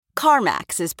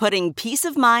CarMax is putting peace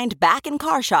of mind back in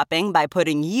car shopping by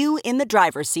putting you in the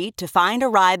driver's seat to find a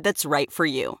ride that's right for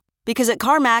you. Because at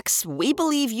CarMax, we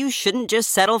believe you shouldn't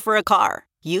just settle for a car.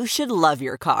 You should love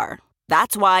your car.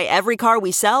 That's why every car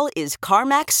we sell is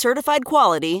CarMax certified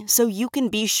quality, so you can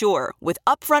be sure with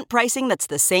upfront pricing that's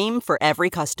the same for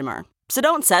every customer. So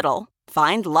don't settle.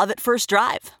 Find love at first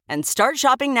drive and start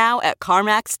shopping now at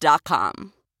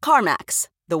CarMax.com. CarMax,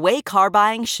 the way car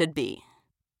buying should be.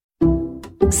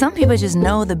 Some people just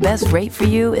know the best rate for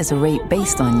you is a rate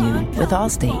based on you with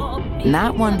Allstate.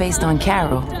 Not one based on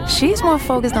Carol. She's more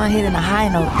focused on hitting a high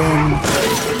note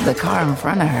than the car in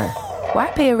front of her. Why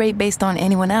pay a rate based on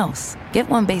anyone else? Get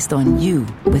one based on you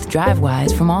with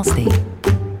DriveWise from Allstate.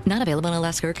 Not available in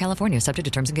Alaska or California, subject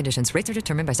to terms and conditions. Rates are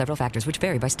determined by several factors, which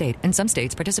vary by state. In some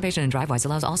states, participation in DriveWise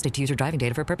allows Allstate to use your driving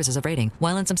data for purposes of rating.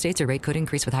 While in some states, your rate could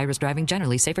increase with high-risk driving.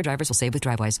 Generally, safer drivers will save with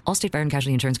DriveWise. Allstate Fire and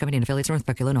Casualty Insurance Company and affiliates,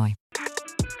 Northbrook, Illinois.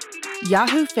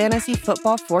 Yahoo Fantasy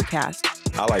Football Forecast.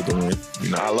 I like to win.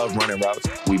 I love running routes.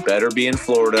 We better be in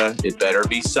Florida, it better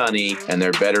be sunny, and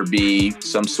there better be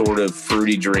some sort of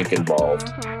fruity drink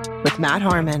involved. With Matt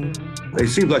Harmon. It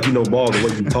seems like you know ball the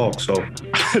way you talk, so.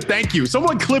 Thank you.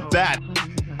 Someone clip that.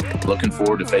 Looking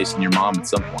forward to facing your mom at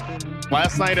some point.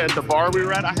 Last night at the bar we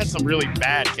were at, I had some really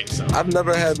bad queso. I've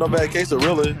never had no bad queso,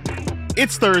 really.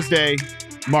 It's Thursday,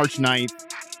 March 9th.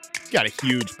 Got a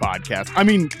huge podcast. I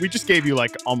mean, we just gave you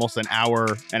like almost an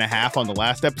hour and a half on the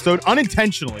last episode,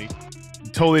 unintentionally.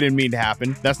 Totally didn't mean to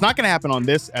happen. That's not going to happen on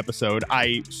this episode.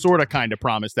 I sort of kind of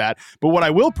promised that. But what I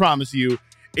will promise you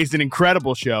is an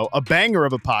incredible show, a banger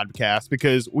of a podcast,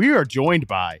 because we are joined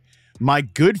by my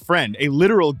good friend, a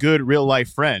literal good real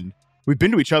life friend. We've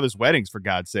been to each other's weddings, for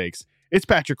God's sakes. It's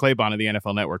Patrick Claybon of the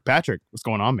NFL Network. Patrick, what's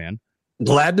going on, man?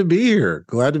 Glad to be here.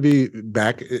 Glad to be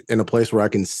back in a place where I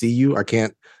can see you.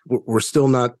 We're still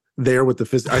not there with the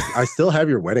physical. I still have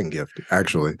your wedding gift,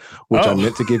 actually, which I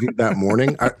meant to give you that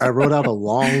morning. I wrote out a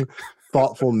long,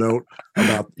 thoughtful note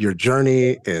about your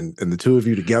journey and the two of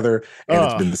you together. And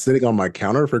it's been sitting on my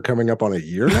counter for coming up on a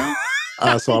year now.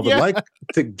 So I would like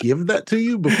to give that to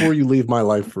you before you leave my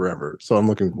life forever. So I'm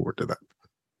looking forward to that.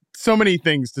 So many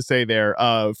things to say there.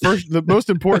 First, the most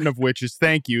important of which is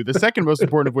thank you. The second most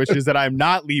important of which is that I'm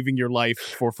not leaving your life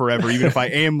for forever, even if I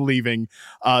am leaving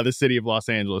the city of Los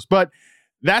Angeles. But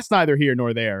that's neither here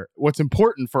nor there. What's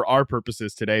important for our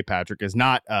purposes today, Patrick, is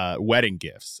not wedding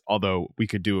gifts. Although we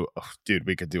could do,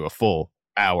 a full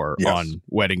hour on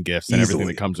wedding gifts and everything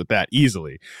that comes with that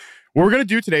easily. What we're going to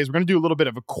do today is we're going to do a little bit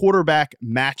of a quarterback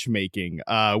matchmaking.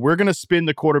 We're going to spin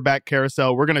the quarterback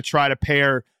carousel. We're going to try to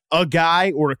pair a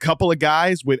guy or a couple of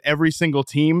guys with every single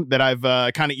team that I've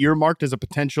kind of earmarked as a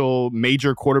potential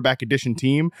major quarterback edition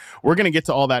team. We're going to get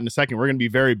to all that in a second. We're going to be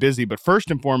very busy. But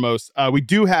first and foremost, we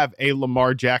do have a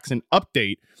Lamar Jackson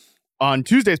update. On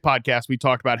Tuesday's podcast, we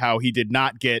talked about how he did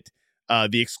not get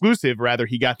the exclusive. Rather,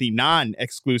 he got the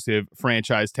non-exclusive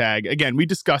franchise tag. Again, we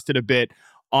discussed it a bit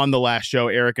on the last show.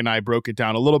 Eric and I broke it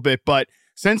down a little bit. But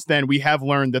since then, we have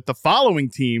learned that the following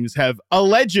teams have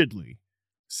allegedly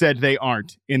said they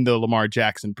aren't in the Lamar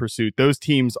Jackson pursuit. Those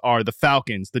teams are the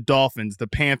Falcons, the Dolphins, the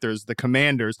Panthers, the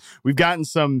Commanders. We've gotten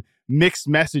some mixed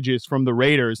messages from the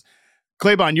Raiders.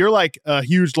 Claybon, you're like a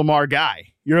huge Lamar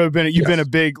guy. You've been a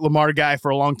big Lamar guy for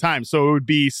a long time. So it would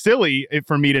be silly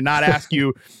for me to not ask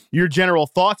you your general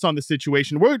thoughts on the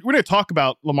situation. We're going to talk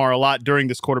about Lamar a lot during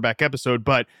this quarterback episode,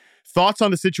 but thoughts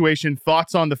on the situation,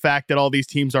 thoughts on the fact that all these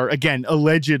teams are, again,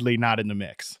 allegedly not in the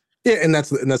mix. Yeah, and that's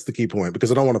the key point,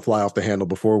 because I don't want to fly off the handle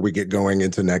before we get going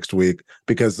into next week,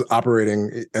 because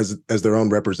operating as their own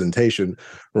representation,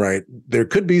 right, there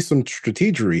could be some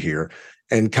strategery here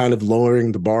and kind of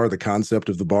lowering the bar, the concept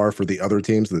of the bar for the other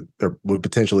teams that would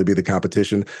potentially be the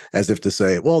competition, as if to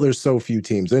say, well, there's so few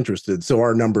teams interested, so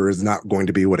our number is not going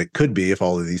to be what it could be if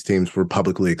all of these teams were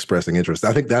publicly expressing interest.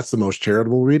 I think that's the most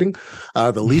charitable reading.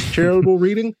 The least charitable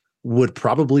reading would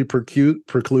probably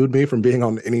preclude me from being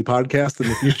on any podcast in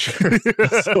the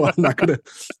future. So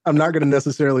I'm not gonna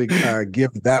necessarily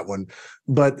give that one,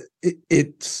 but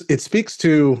it speaks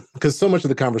to, because so much of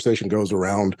the conversation goes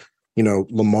around,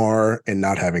 Lamar and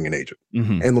not having an agent.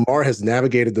 Mm-hmm. And Lamar has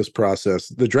navigated this process.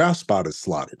 The draft spot is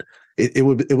slotted.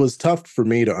 It was tough for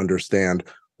me to understand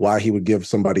why he would give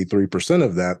somebody 3%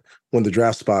 of that when the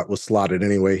draft spot was slotted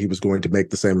anyway. He was going to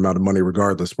make the same amount of money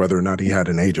regardless whether or not he had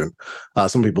an agent.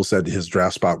 Some people said his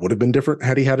draft spot would have been different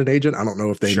had he had an agent. I don't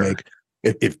know if they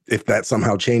if that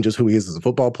somehow changes who he is as a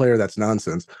football player. That's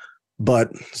nonsense.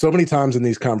 But so many times in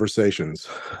these conversations,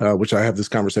 which I have this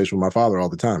conversation with my father all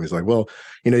the time, he's like, well,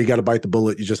 you got to bite the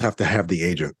bullet. You just have to have the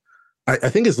agent. I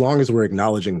think as long as we're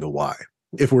acknowledging the why,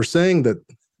 if we're saying that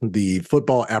the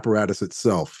football apparatus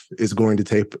itself is going to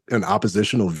take an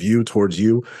oppositional view towards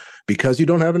you because you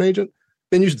don't have an agent,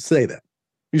 then you should say that.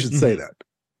 You should say that.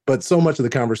 But so much of the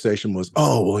conversation was,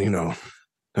 oh, well,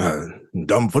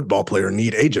 dumb football player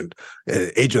need agent,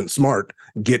 agent smart,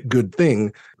 get good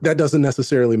thing. That doesn't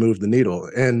necessarily move the needle.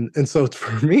 And so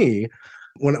for me,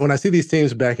 when I see these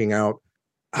teams backing out,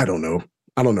 I don't know.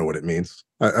 I don't know what it means.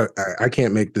 I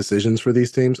can't make decisions for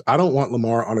these teams. I don't want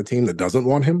Lamar on a team that doesn't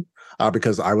want him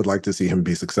because I would like to see him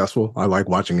be successful. I like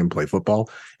watching him play football.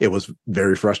 It was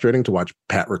very frustrating to watch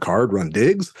Pat Ricard run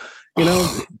digs,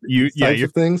 types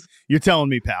of things. You're telling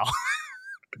me, pal.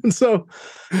 And so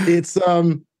it's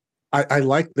I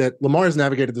like that Lamar has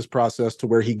navigated this process to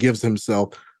where he gives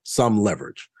himself some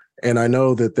leverage. And I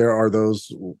know that there are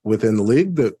those within the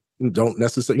league that don't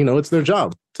necessarily, it's their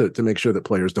job to make sure that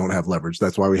players don't have leverage.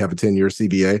 That's why we have a 10-year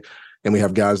CBA, and we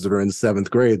have guys that are in 7th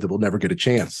grade that will never get a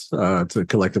chance to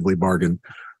collectively bargain,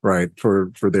 right,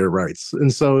 for their rights.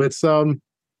 And so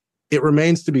it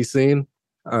remains to be seen.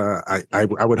 I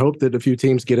would hope that a few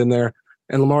teams get in there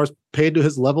and Lamar's paid to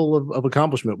his level of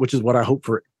accomplishment, which is what I hope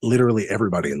for literally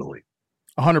everybody in the league.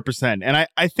 100%. And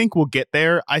I think we'll get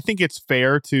there. I think it's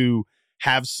fair to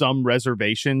have some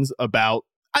reservations about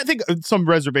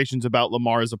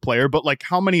Lamar as a player, but like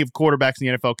how many of quarterbacks in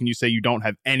the NFL can you say you don't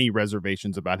have any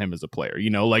reservations about him as a player?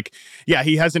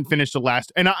 He hasn't finished the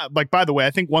last. And by the way,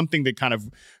 I think one thing that kind of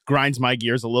grinds my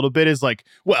gears a little bit is like,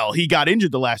 well, he got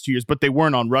injured the last 2 years, but they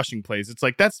weren't on rushing plays. It's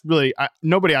like, that's really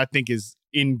nobody I think is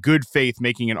in good faith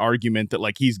making an argument that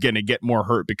like he's going to get more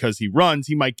hurt because he runs.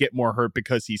 He might get more hurt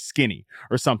because he's skinny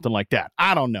or something like that.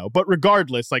 I don't know. But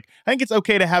regardless, like I think it's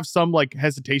okay to have some like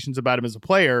hesitations about him as a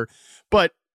player,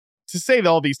 but to say that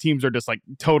all these teams are just like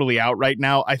totally out right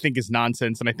now, I think is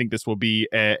nonsense. And I think this will be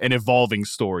an evolving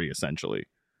story, essentially.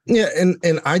 Yeah.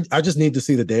 And I just need to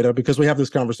see the data because we have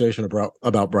this conversation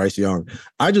about Bryce Young.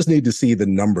 I just need to see the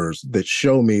numbers that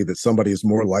show me that somebody is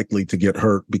more likely to get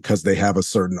hurt because they have a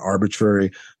certain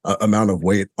arbitrary amount of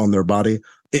weight on their body.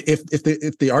 If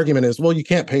the argument is, well, you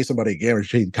can't pay somebody a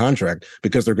guaranteed contract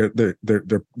because they're going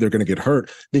to get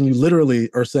hurt, then you literally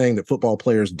are saying that football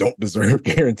players don't deserve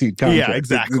guaranteed contracts. Yeah,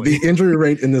 exactly. The injury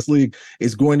rate in this league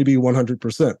is going to be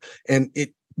 100%. And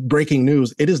breaking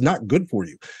news, it is not good for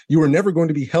you. You are never going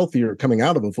to be healthier coming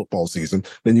out of a football season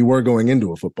than you were going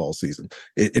into a football season.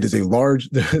 It is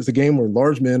a game where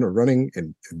large men are running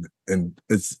and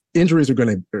injuries are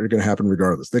going to happen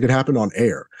regardless. They could happen on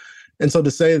air. And so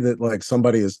to say that like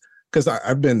somebody is, because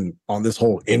I've been on this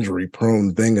whole injury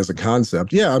prone thing as a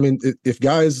concept. Yeah, I mean, if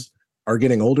guys are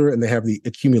getting older and they have the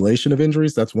accumulation of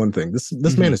injuries, that's one thing.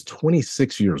 This man is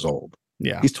 26 years old.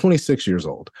 Yeah, he's 26 years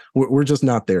old. We're just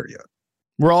not there yet.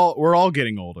 We're all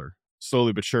getting older,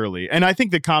 slowly but surely. And I think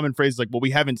the common phrase is like, well,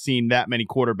 we haven't seen that many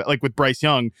quarterbacks. Like with Bryce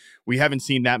Young, we haven't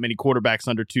seen that many quarterbacks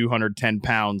under 210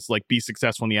 pounds like be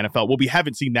successful in the NFL. Well, we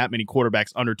haven't seen that many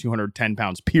quarterbacks under 210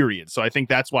 pounds, period. So I think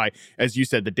that's why, as you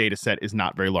said, the data set is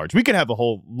not very large. We could have a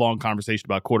whole long conversation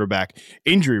about quarterback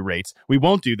injury rates. We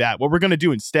won't do that. What we're going to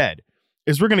do instead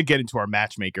is we're going to get into our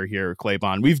matchmaker here,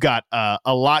 Clayvon. We've got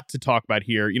a lot to talk about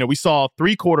here. We saw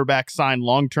 3 quarterbacks sign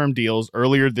long-term deals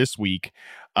earlier this week.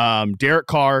 Derek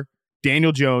Carr,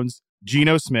 Daniel Jones,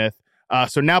 Geno Smith.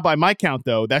 So now by my count,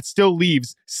 though, that still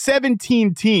leaves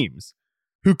 17 teams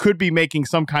who could be making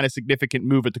some kind of significant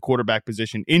move at the quarterback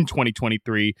position in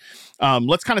 2023.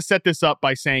 Let's kind of set this up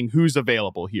by saying who's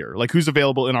available here, like who's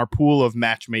available in our pool of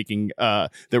matchmaking that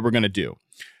we're going to do.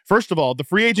 First of all, the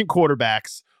free agent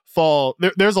quarterbacks fall.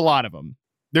 There's a lot of them.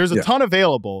 There's a ton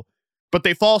available, but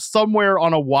they fall somewhere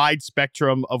on a wide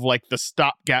spectrum of like the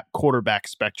stopgap quarterback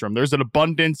spectrum. There's an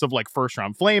abundance of like first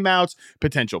round flameouts,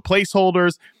 potential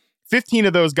placeholders. 15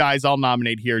 of those guys I'll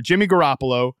nominate here: Jimmy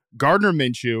Garoppolo, Gardner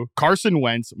Minshew, Carson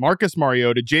Wentz, Marcus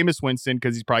Mariota, Jameis Winston,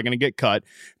 because he's probably going to get cut,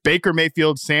 Baker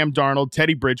Mayfield, Sam Darnold,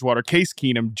 Teddy Bridgewater, Case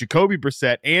Keenum, Jacoby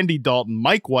Brissett, Andy Dalton,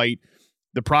 Mike White,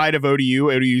 the pride of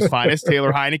ODU's finest,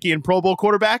 Taylor Heineke, and Pro Bowl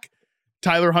quarterback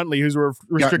Tyler Huntley, who's a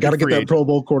restricted Got to get that Pro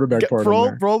Bowl quarterback part in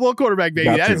there. Pro Bowl quarterback,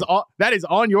 baby. That is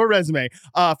on your resume.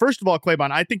 First of all,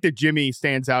 Clayvon, I think that Jimmy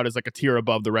stands out as like a tier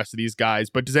above the rest of these guys.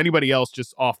 But does anybody else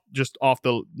just off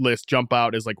the list jump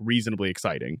out as like reasonably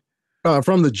exciting?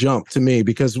 From the jump to me,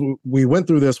 because we went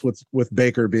through this with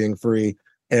Baker being free,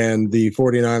 and the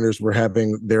 49ers were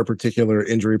having their particular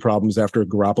injury problems after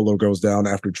Garoppolo goes down,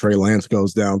 after Trey Lance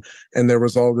goes down. And there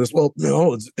was all this, well,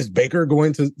 no, is Baker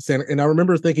going to Santa? And I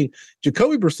remember thinking,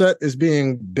 Jacoby Brissett is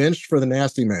being benched for the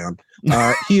nasty man.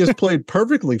 He has played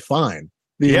perfectly fine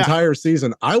the entire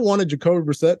season. I wanted Jacoby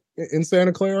Brissett in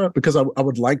Santa Clara because I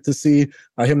would like to see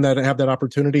him have that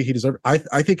opportunity. He deserves. I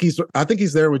think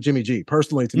he's there with Jimmy G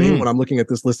personally to me when I'm looking at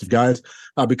this list of guys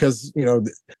because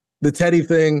the Teddy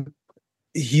thing.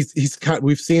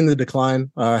 We've seen the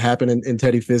decline happen in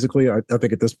Teddy physically. I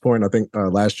think at this point,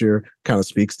 last year kind of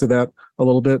speaks to that a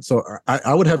little bit. So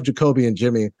I would have Jacoby and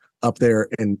Jimmy up there,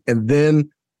 and then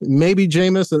maybe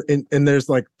Jameis, and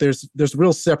there's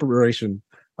real separation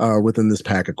within this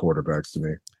pack of quarterbacks to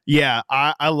me. Yeah,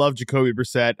 I love Jacoby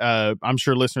Brissett. I'm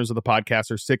sure listeners of the podcast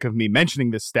are sick of me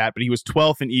mentioning this stat, but he was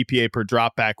 12th in EPA per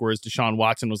dropback, whereas Deshaun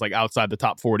Watson was like outside the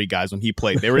top 40 guys when he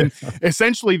played. They were in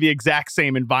essentially the exact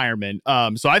same environment.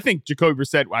 So I think Jacoby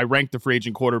Brissett, I ranked the free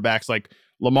agent quarterbacks like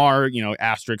Lamar,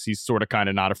 asterisk, he's sort of kind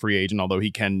of not a free agent, although he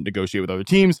can negotiate with other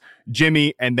teams.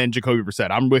 Jimmy, and then Jacoby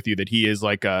Brissett. I'm with you that he is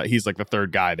he's like the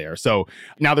third guy there. So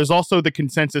now there's also the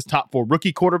consensus top 4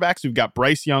 rookie quarterbacks. We've got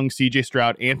Bryce Young, CJ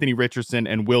Stroud, Anthony Richardson,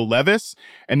 and Will Levis.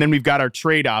 And then we've got our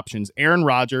trade options, Aaron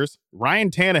Rodgers,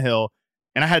 Ryan Tannehill,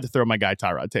 and I had to throw my guy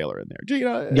Tyrod Taylor in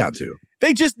there. Got to.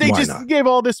 They just gave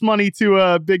all this money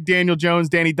to big Daniel Jones,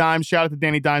 Danny Dimes. Shout out to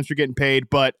Danny Dimes for getting paid.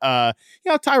 But,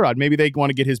 Tyrod, maybe they want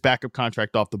to get his backup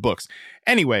contract off the books.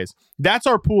 Anyways, that's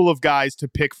our pool of guys to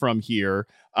pick from here.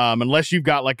 Unless you've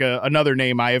got like another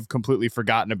name I have completely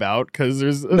forgotten about because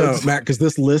there's no Matt, because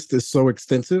this list is so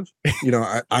extensive.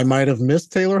 I might have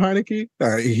missed Taylor Heineke.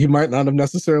 He might not have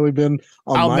necessarily been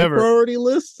on my priority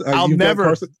list. I'll never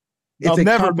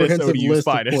miss ODU's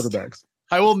finest quarterbacks.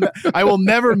 I will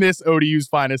never miss ODU's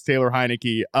finest, Taylor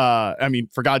Heineke.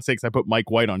 For God's sakes, I put Mike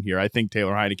White on here. I think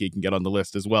Taylor Heineke can get on the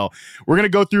list as well. We're going to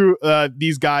go through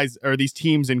these guys or these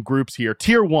teams in groups here.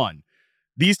 Tier 1.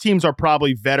 These teams are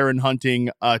probably veteran hunting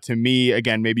to me.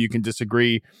 Again, maybe you can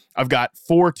disagree. I've got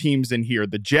 4 teams in here.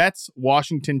 The Jets,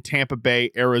 Washington, Tampa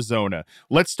Bay, Arizona.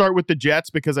 Let's start with the Jets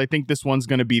because I think this one's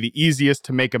going to be the easiest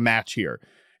to make a match here.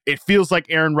 It feels like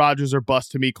Aaron Rodgers are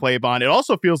bust to me, Claybon. It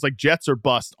also feels like Jets are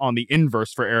bust on the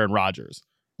inverse for Aaron Rodgers.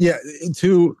 Yeah,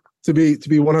 to be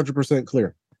 100%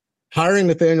 clear, hiring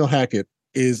Nathaniel Hackett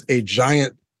is a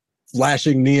giant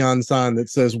flashing neon sign that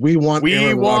says we want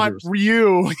Aaron Rodgers.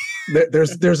 You.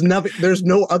 There's nothing. There's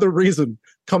no other reason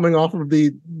coming off of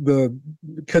the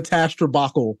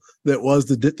catastrophe that was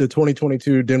the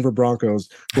 2022 Denver Broncos,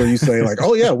 where you say like,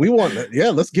 oh yeah, we want it. Yeah,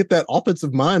 let's get that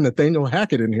offensive mind Nathaniel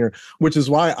Hackett in here, which is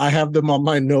why I have them on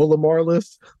my no Lamar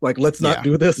list. Like, let's not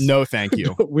do this. No, thank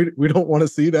you. we don't want to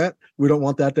see that. We don't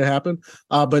want that to happen.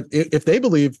 But if they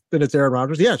believe that it's Aaron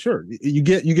Rodgers, yeah, sure. You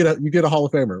get a Hall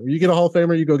of Famer. You get a Hall of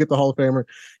Famer, you go get the Hall of Famer.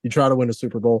 You try to win a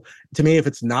Super Bowl. To me, if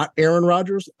it's not Aaron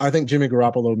Rodgers, I think Jimmy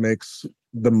Garoppolo makes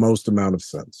the most amount of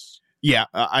sense. Yeah,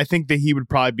 I think that he would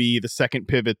probably be the second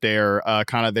pivot there,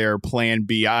 kind of their plan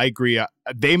B. I agree.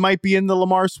 They might be in the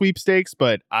Lamar sweepstakes,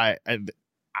 but I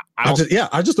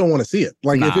just don't want to see it.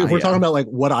 Like if we're talking about like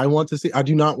what I want to see, I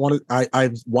do not want to.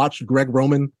 I've watched Greg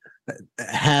Roman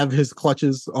have his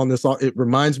clutches on this. It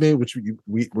reminds me, which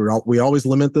we always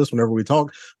lament this whenever we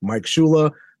talk, Mike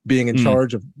Shula being in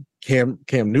charge of Cam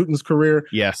Newton's career.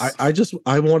 Yes,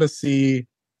 I want to see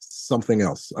something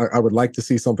else. I would like to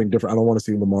see something different. I don't want to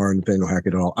see Lamar and Nathaniel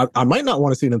Hackett at all. I might not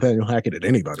want to see Nathaniel Hackett at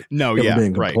anybody. No, yeah,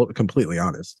 being right. Completely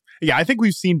honest. Yeah, I think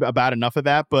we've seen about enough of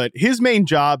that, but his main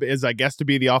job is, I guess, to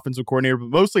be the offensive coordinator, but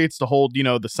mostly it's to hold,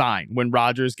 the sign when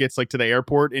Rodgers gets like to the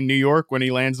airport in New York, when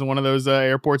he lands in one of those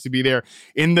airports, to be there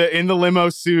in the limo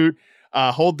suit,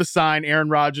 hold the sign, Aaron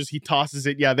Rodgers, he tosses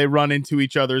it. Yeah, they run into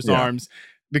each other's arms.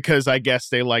 Because I guess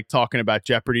they like talking about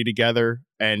Jeopardy together.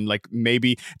 And like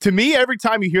maybe to me, every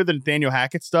time you hear the Nathaniel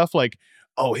Hackett stuff, like,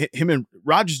 oh, him and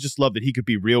Rodgers just love that he could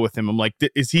be real with him. I'm like,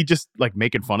 is he just like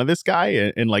making fun of this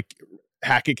guy? And like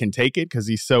Hackett can take it because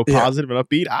he's so positive and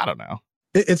upbeat? I don't know.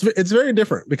 It's very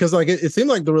different because like it seemed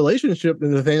like the relationship that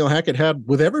Nathaniel Hackett had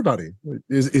with everybody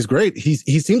is great. He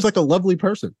seems like a lovely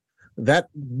person. That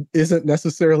isn't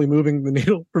necessarily moving the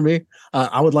needle for me.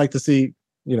 I would like to see,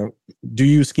 do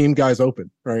you scheme guys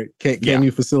open, right? Can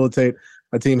you facilitate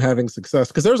a team having success?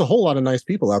 Because there's a whole lot of nice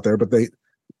people out there, but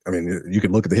you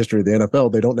can look at the history of the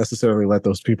NFL. They don't necessarily let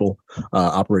those people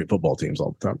operate football teams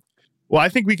all the time. Well, I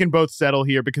think we can both settle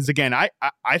here because, again, I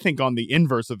think on the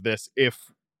inverse of this, if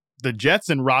the Jets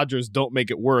and Rodgers don't make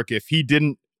it work, if he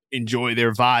didn't enjoy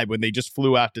their vibe when they just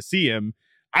flew out to see him,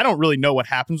 I don't really know what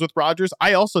happens with Rodgers.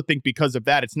 I also think because of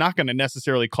that, it's not going to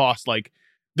necessarily cost like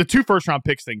the 2 first-round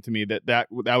picks thing to me, that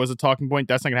was a talking point.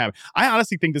 That's not going to happen. I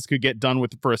honestly think this could get done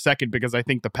with for a second because I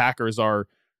think the Packers are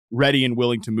ready and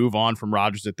willing to move on from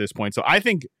Rodgers at this point. So I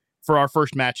think for our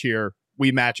first match here,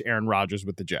 we match Aaron Rodgers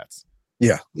with the Jets.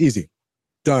 Yeah, easy.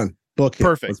 Done. Book it.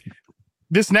 Perfect.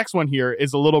 This next one here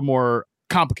is a little more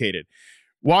complicated.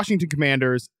 Washington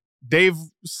Commanders, they've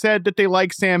said that they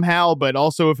like Sam Howell, but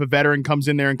also if a veteran comes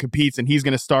in there and competes and he's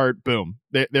going to start, boom,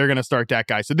 they're going to start that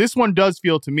guy. So this one does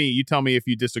feel to me, you tell me if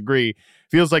you disagree,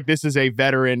 feels like this is a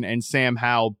veteran and Sam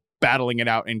Howell battling it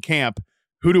out in camp.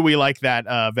 Who do we like that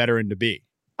veteran to be?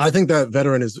 I think that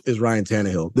veteran is Ryan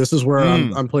Tannehill. This is where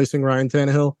I'm placing Ryan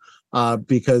Tannehill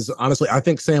because honestly, I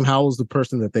think Sam Howell is the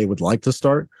person that they would like to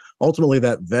start. Ultimately,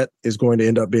 that vet is going to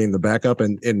end up being the backup,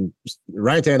 and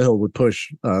Ryan Tannehill would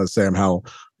push Sam Howell.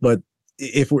 But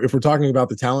if we're talking about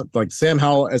the talent, like Sam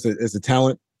Howell as a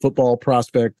talent football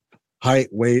prospect, height,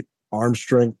 weight, arm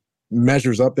strength,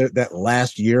 measures up. That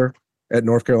last year at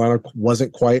North Carolina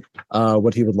wasn't quite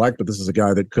what he would like, but this is a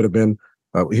guy that could have been.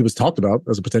 He was talked about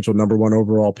as a potential number 1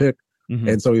 overall pick. Mm-hmm.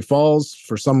 And so he falls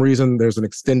for some reason. There's an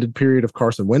extended period of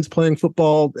Carson Wentz playing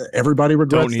football. Everybody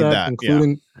regrets that,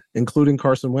 including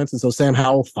Carson Wentz. And so Sam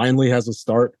Howell finally has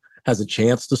a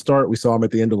chance to start. We saw him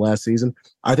at the end of last season.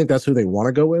 I think that's who they want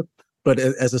to go with. But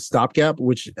as a stopgap,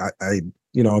 which I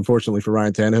unfortunately for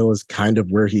Ryan Tannehill is kind of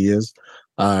where he is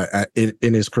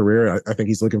in his career. I think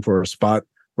he's looking for a spot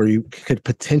where you could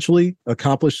potentially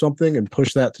accomplish something and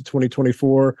push that to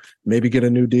 2024, maybe get a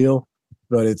new deal.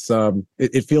 But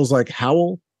it feels like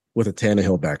Howell with a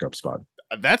Tannehill backup spot.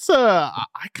 I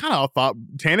kind of thought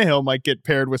Tannehill might get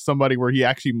paired with somebody where he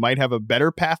actually might have a better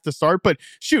path to start. But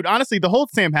shoot, honestly, the whole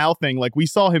Sam Howell thing, like we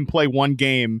saw him play one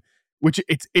game, which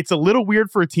it's a little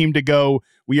weird for a team to go,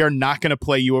 we are not going to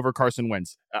play you over Carson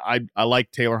Wentz. I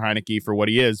like Taylor Heineke for what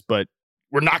he is, but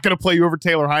we're not going to play you over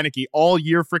Taylor Heineke all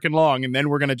year freaking long, and then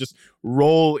we're going to just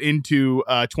roll into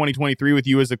 2023 with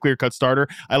you as a clear-cut starter.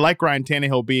 I like Ryan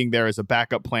Tannehill being there as a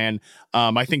backup plan.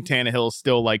 I think Tannehill is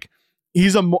still like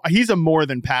he's a more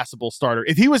than passable starter.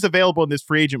 If he was available in this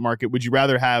free agent market, would you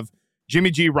rather have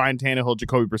Jimmy G, Ryan Tannehill,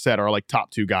 Jacoby Brissett are like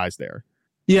top 2 guys there?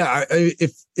 Yeah,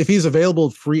 if he's available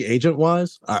free agent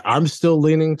wise, I'm still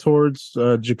leaning towards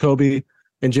Jacoby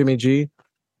and Jimmy G.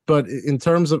 But in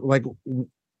terms of like,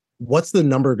 what's the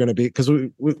number going to be? Because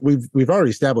we've already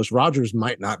established Rodgers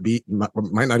might not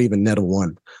even net a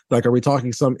 1. Like, are we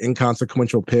talking some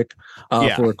inconsequential pick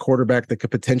for a quarterback that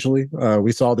could potentially?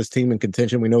 We saw this team in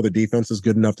contention. We know the defense is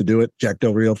good enough to do it. Jack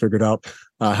Del Rio figured out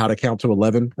how to count to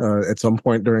 11 at some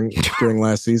point during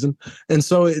last season, and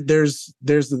so there's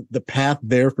the path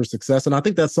there for success. And I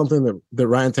think that's something that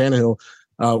Ryan Tannehill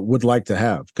would like to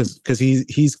have because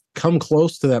he's come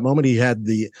close to that moment. He had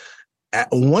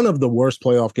one of the worst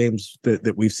playoff games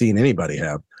that we've seen anybody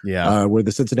have, where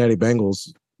the Cincinnati Bengals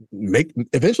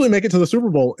eventually make it to the Super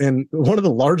Bowl. And one of the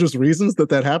largest reasons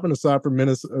that happened, aside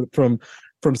from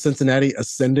from Cincinnati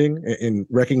ascending and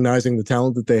recognizing the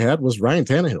talent that they had, was Ryan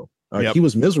Tannehill. He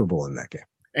was miserable in that game.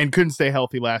 And couldn't stay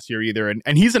healthy last year either.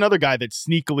 And he's another guy that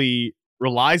sneakily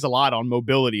relies a lot on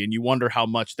mobility, and you wonder how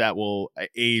much that will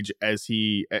age as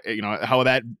he, how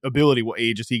that ability will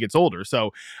age as he gets older.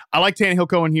 So I like Tannehill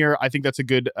going here. I think that's a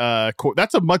good,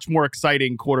 that's a much more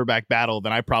exciting quarterback battle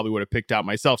than I probably would have picked out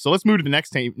myself. So let's move to the next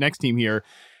team here.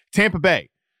 Tampa Bay.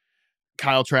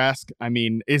 Kyle Trask. I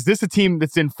mean, is this a team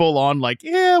that's in full on like,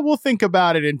 we'll think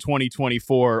about it in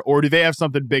 2024, or do they have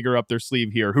something bigger up their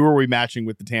sleeve here? Who are we matching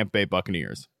with the Tampa Bay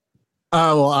Buccaneers?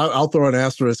 Well, I'll throw an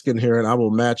asterisk in here, and I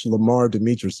will match Lamar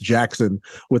Demetrius Jackson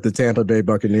with the Tampa Bay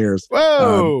Buccaneers.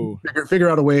 Whoa! Figure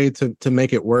out a way to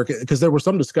make it work, because there were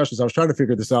some discussions. I was trying to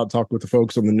figure this out, talk with the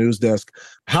folks on the news desk.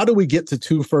 How do we get to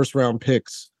 2 first-round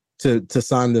picks to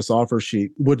sign this offer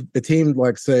sheet? Would a team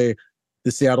like, say,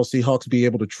 the Seattle Seahawks be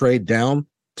able to trade down,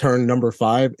 turn number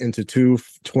 5 into 2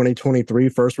 2023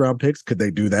 first-round picks? Could they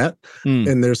do that?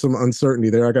 And there's some uncertainty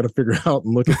there. I got to figure out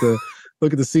and look at the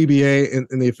CBA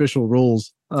and the official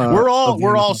rules. We're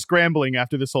all scrambling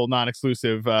after this whole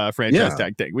non-exclusive franchise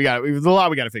tag thing. There's a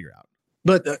lot we got to figure out.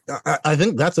 But I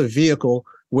think that's a vehicle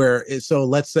where, so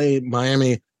let's say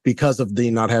Miami, because of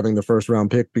the not having the first round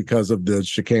pick, because of the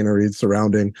chicanery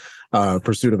surrounding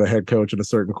pursuit of a head coach and a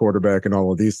certain quarterback and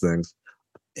all of these things,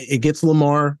 it gets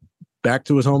Lamar back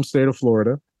to his home state of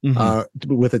Florida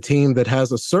with a team that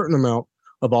has a certain amount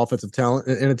of offensive talent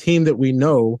and a team that we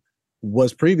know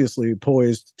was previously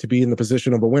poised to be in the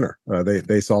position of a winner.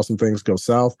 They saw some things go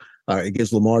south. It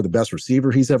gives Lamar the best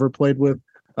receiver he's ever played with,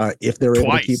 if they're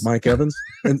able to keep Mike Evans.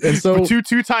 And so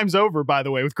two times over, by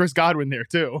the way, with Chris Godwin there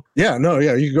too. You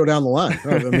can go down the line.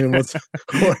 I mean,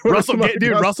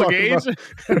 Russell Gage.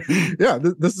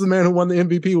 This is a man who won the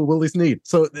MVP with Willie Snead.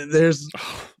 So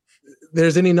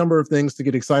there's any number of things to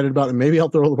get excited about, and maybe I'll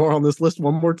throw Lamar on this list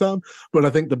one more time. But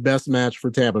I think the best match for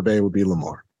Tampa Bay would be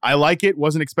Lamar. I like it.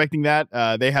 Wasn't expecting that.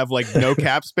 They have like no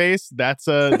cap space. That's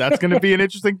going to be an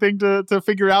interesting thing to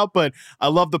figure out. But I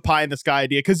love the pie in the sky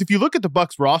idea, because if you look at the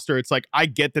Bucs roster, it's like, I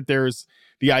get that there's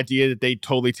the idea that they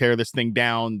totally tear this thing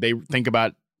down. They think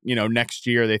about, next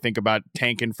year. They think about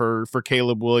tanking for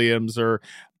Caleb Williams or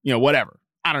whatever.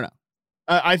 I don't know.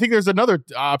 I think there's another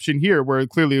option here where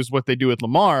clearly is what they do with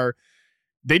Lamar.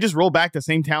 They just roll back the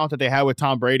same talent that they had with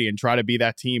Tom Brady and try to be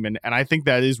that team. And I think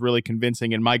that is really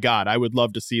convincing. And my God, I would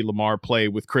love to see Lamar play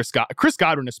with Chris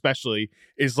Godwin, especially,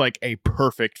 is like a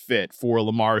perfect fit for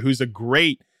Lamar, who's a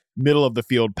great middle of the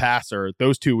field passer.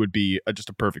 Those two would be just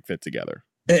a perfect fit together.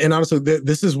 And honestly,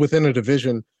 this is within a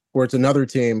division where it's another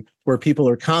team where people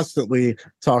are constantly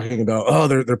talking about, oh,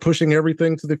 they're pushing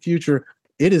everything to the future.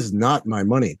 It is not my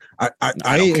money.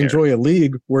 I enjoy a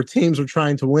league where teams are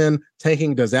trying to win.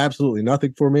 Tanking does absolutely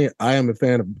nothing for me. I am a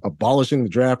fan of abolishing the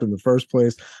draft in the first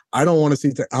place. I don't want to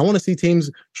see. I want to see teams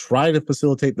try to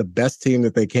facilitate the best team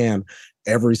that they can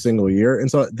every single year. And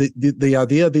so the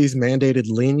idea of these mandated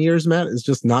lean years, Matt, is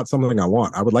just not something I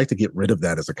want. I would like to get rid of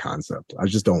that as a concept. I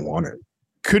just don't want it.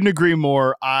 Couldn't agree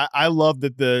more. I love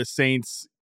that the Saints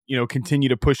continue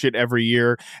to push it every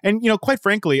year. And, quite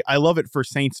frankly, I love it for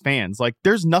Saints fans. Like,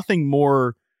 there's nothing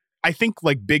more, I think,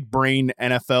 like big brain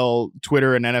NFL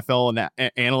Twitter and NFL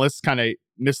and analysts kind of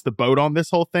miss the boat on this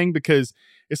whole thing, because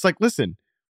it's like, listen,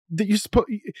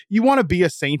 you want to be a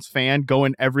Saints fan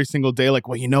going every single day. Like,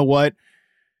 well, you know what?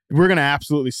 We're going to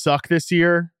absolutely suck this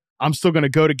year. I'm still going to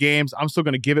go to games. I'm still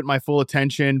going to give it my full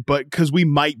attention, but because we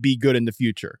might be good in the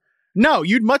future. No,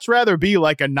 you'd much rather be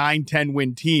like a 9-10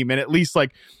 win team and at least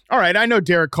like, all right, I know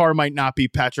Derek Carr might not be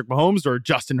Patrick Mahomes or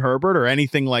Justin Herbert or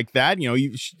anything like that.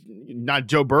 Not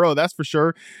Joe Burrow, that's for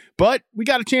sure. But we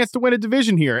got a chance to win a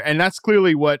division here. And that's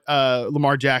clearly what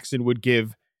Lamar Jackson would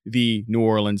give the New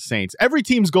Orleans Saints. Every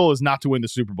team's goal is not to win the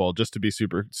Super Bowl, just to be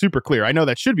super, super clear. I know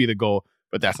that should be the goal,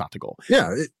 but that's not the goal.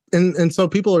 Yeah. And so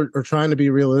people are trying to be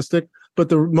realistic, but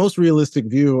the most realistic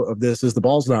view of this is the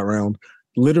ball's not round.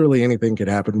 Literally anything could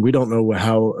happen. We don't know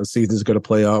how a season is going to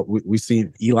play out. We see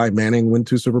Eli Manning win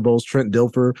 2 Super Bowls. Trent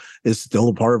Dilfer is still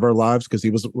a part of our lives because he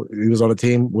was on a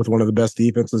team with one of the best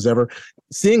defenses ever.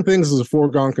 Seeing things as a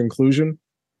foregone conclusion,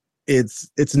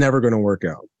 it's never going to work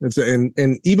out.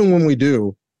 And even when we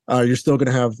do, you're still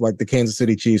going to have like the Kansas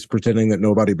City Chiefs pretending that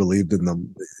nobody believed in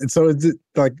them. And so it's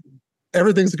like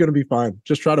everything's going to be fine.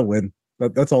 Just try to win.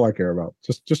 That's all I care about.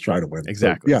 Just try to win.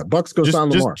 Exactly. So, yeah, Bucs go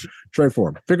sign Lamar. Trade for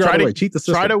him. Figure out a way. Cheat the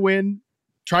system.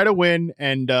 Try to win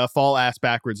and fall ass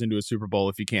backwards into a Super Bowl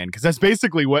if you can, because that's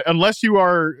basically what. Unless you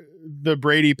are the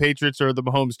Brady Patriots or the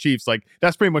Mahomes Chiefs, like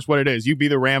that's pretty much what it is. You be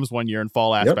the Rams one year and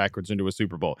fall ass backwards into a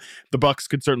Super Bowl. The Bucs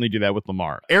could certainly do that with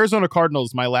Lamar. Arizona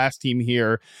Cardinals, my last team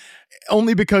here,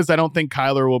 only because I don't think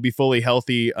Kyler will be fully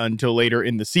healthy until later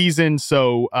in the season.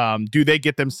 So do they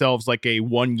get themselves like a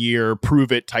 1 year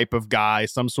prove it type of guy,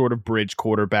 some sort of bridge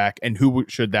quarterback, and who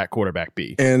should that quarterback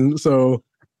be? And so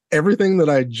everything that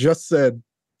I just said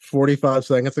 45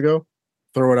 seconds ago,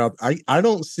 throw it out. I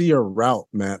don't see a route,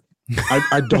 Matt.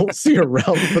 I don't see a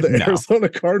route for the Arizona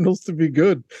Cardinals to be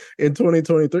good in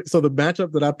 2023. So the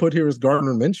matchup that I put here is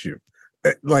Gardner Minshew.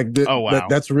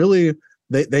 That's really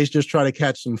they just try to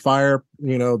catch some fire.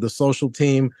 The social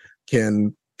team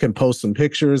can post some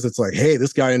pictures. It's like, hey,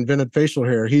 this guy invented facial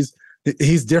hair. He's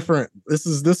different. This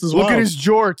is look at his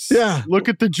jorts. Yeah, look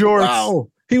at the jorts. Wow,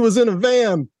 he was in a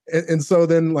van. And so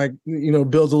then,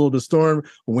 builds a little bit of storm,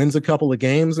 wins a couple of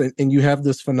games, and you have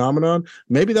this phenomenon.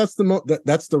 Maybe that's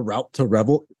that's the route to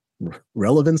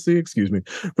relevancy,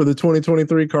 for the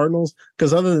 2023 Cardinals.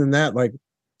 Because other than that,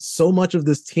 so much of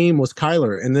this team was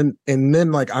Kyler, and then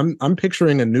I'm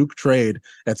picturing a nuke trade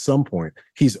at some point.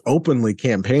 He's openly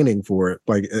campaigning for it,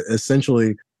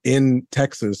 essentially in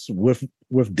Texas with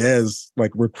Dez,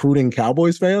 recruiting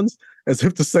Cowboys fans, as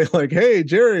if to say, hey,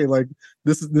 Jerry,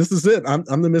 this is it.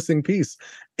 I'm the missing piece.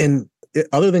 And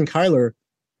other than Kyler,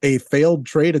 a failed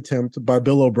trade attempt by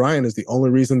Bill O'Brien is the only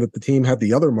reason that the team had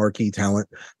the other marquee talent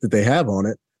that they have on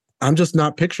it. I'm just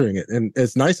not picturing it. And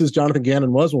as nice as Jonathan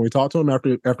Gannon was when we talked to him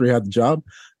after he had the job,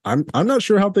 I'm not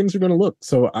sure how things are going to look.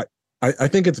 So I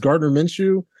think it's Gardner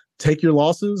Minshew. Take your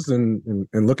losses and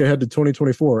look ahead to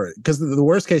 2024, because the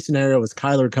worst case scenario is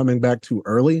Kyler coming back too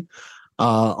early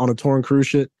on a torn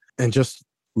cruciate and just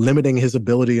limiting his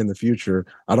ability in the future.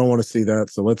 I don't want to see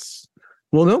that. So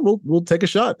we'll take a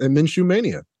shot at Minshew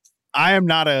Mania. I am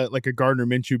not a Gardner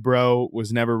Minshew bro,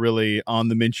 was never really on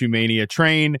the Minshew Mania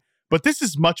train, but this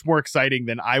is much more exciting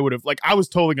than I would have. I was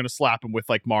totally going to slap him with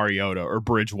Mariota or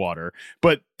Bridgewater,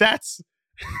 but that's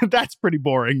pretty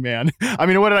boring, man. I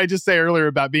mean, what did I just say earlier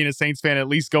about being a Saints fan, at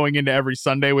least going into every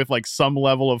Sunday with some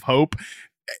level of hope?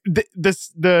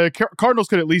 the Cardinals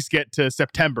could at least get to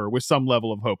September with some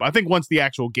level of hope. I think once the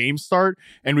actual games start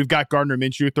and we've got Gardner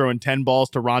Minshew throwing 10 balls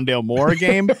to Rondale Moore a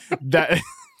game,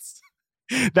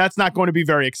 that's not going to be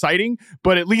very exciting,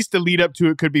 but at least the lead up to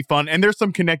it could be fun. And there's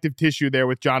some connective tissue there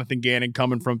with Jonathan Gannon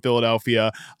coming from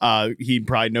Philadelphia. He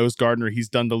probably knows Gardner. He's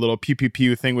done the little pew pew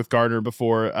pew thing with Gardner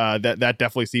before. That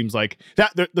definitely seems like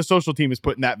that the social team is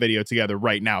putting that video together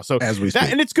right now. So as we speak.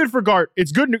 And it's good for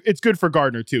It's good for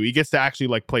Gardner too. He gets to actually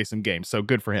like play some games. So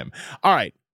good for him. All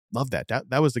right. Love that.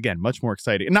 That was, again, much more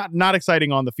exciting. Not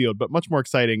exciting on the field, but much more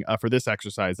exciting for this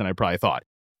exercise than I probably thought.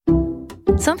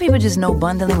 Some people just know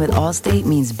bundling with Allstate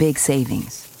means big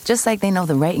savings. Just like they know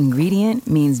the right ingredient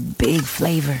means big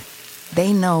flavor.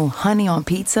 They know honey on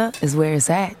pizza is where it's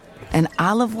at. And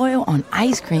olive oil on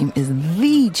ice cream is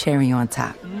the cherry on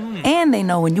top. And they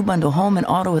know when you bundle home and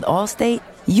auto with Allstate,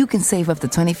 you can save up to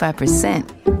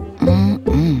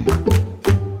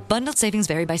 25%. Bundled savings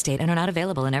vary by state and are not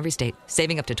available in every state.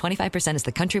 Saving up to 25% is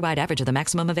the countrywide average of the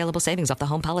maximum available savings off the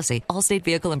home policy. Allstate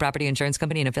Vehicle and Property Insurance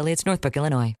Company and Affiliates, Northbrook,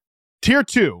 Illinois. Tier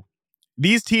 2.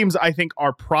 These teams, I think,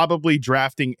 are probably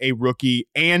drafting a rookie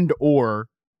and or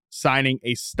signing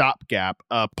a stopgap.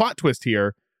 Plot twist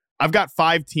here. I've got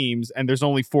 5 teams, and there's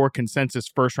only 4 consensus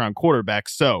first-round quarterbacks.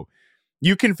 So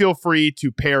you can feel free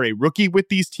to pair a rookie with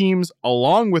these teams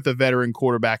along with a veteran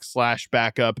quarterback /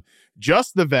 backup,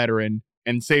 just the veteran,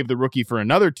 and save the rookie for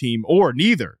another team, or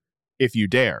neither, if you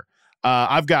dare.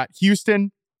 I've got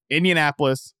Houston,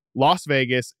 Indianapolis, Las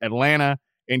Vegas, Atlanta,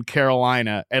 and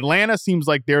Carolina. Atlanta seems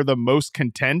like they're the most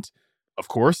content, of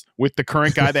course, with the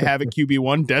current guy they have at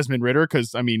QB1, Desmond Ridder,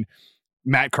 because, I mean,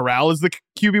 Matt Corral is the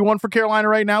QB1 for Carolina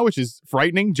right now, which is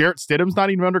frightening. Jarrett Stidham's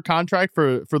not even under contract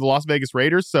for the Las Vegas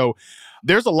Raiders. So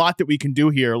there's a lot that we can do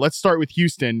here. Let's start with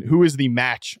Houston. Who is the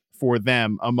match for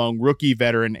them among rookie,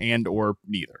 veteran, and or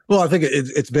neither? Well, I think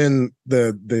it's been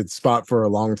the spot for a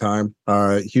long time.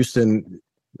 Houston,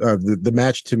 the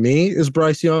match to me is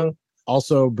Bryce Young.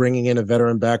 Also bringing in a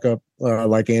veteran backup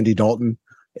like Andy Dalton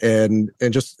and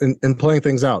playing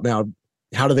things out. Now,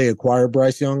 how do they acquire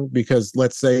Bryce Young? Because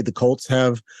let's say the Colts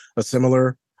have a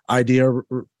similar idea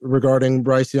regarding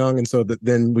Bryce Young, and so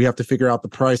then we have to figure out the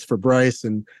price for Bryce,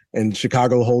 and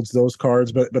Chicago holds those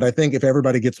cards. But I think if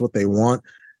everybody gets what they want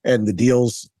and the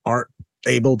deals aren't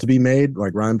able to be made,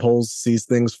 like Ryan Poles sees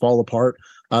things fall apart,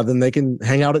 then they can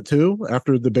hang out at 2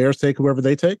 after the Bears take whoever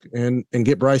they take and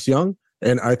get Bryce Young.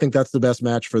 And I think that's the best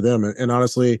match for them. And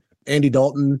honestly, Andy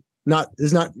Dalton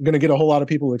is not going to get a whole lot of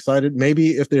people excited.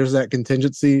 Maybe if there's that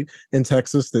contingency in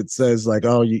Texas that says like,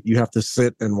 oh, you have to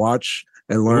sit and watch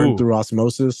and learn through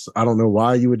osmosis. I don't know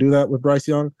why you would do that with Bryce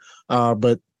Young,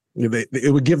 but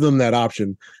it would give them that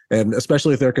option. And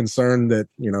especially if they're concerned that,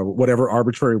 whatever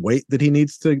arbitrary weight that he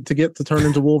needs to get to turn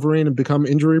into Wolverine and become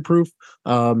injury proof,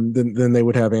 then they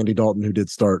would have Andy Dalton, who did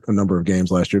start a number of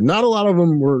games last year. Not a lot of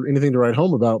them were anything to write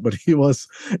home about, but he was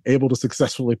able to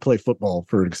successfully play football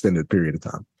for an extended period of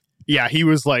time. Yeah, he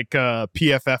was like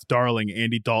PFF darling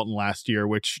Andy Dalton last year,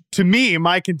 which to me,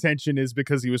 my contention is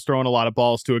because he was throwing a lot of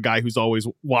balls to a guy who's always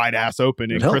wide ass open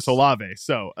in Chris Olave.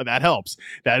 So that helps.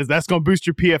 That's going to boost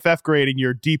your PFF grading,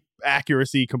 your deep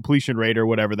accuracy, completion rate, or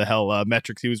whatever the hell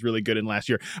metrics he was really good in last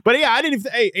year. But yeah,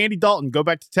 Andy Dalton, go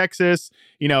back to Texas.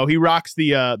 He rocks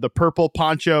the purple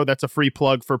poncho. That's a free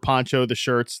plug for Poncho, the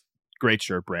shirts. Great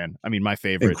shirt brand. I mean, my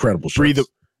favorite. Incredible shirts.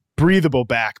 Breathable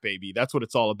back, baby. That's what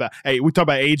it's all about. Hey, we talked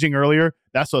about aging earlier.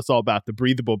 That's what it's all about. The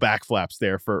breathable back flaps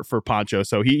there for Poncho.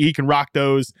 So he can rock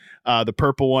those. The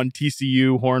purple one,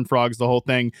 TCU, Horned Frogs, the whole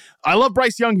thing. I love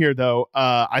Bryce Young here, though.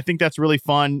 I think that's really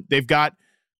fun. They've got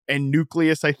a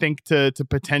nucleus, I think, to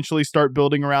potentially start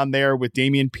building around there with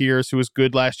Dameon Pierce, who was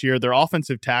good last year. Their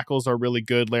offensive tackles are really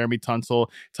good. Laramie Tunsil,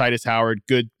 Titus Howard,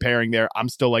 good pairing there. I'm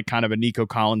still like kind of a Nico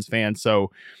Collins fan. So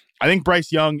I think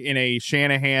Bryce Young in a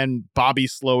Shanahan, Bobby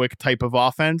Slowick type of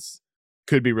offense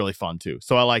could be really fun too.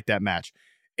 So I like that match.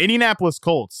 Indianapolis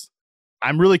Colts.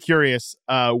 I'm really curious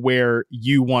where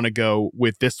you want to go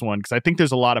with this one, because I think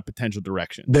there's a lot of potential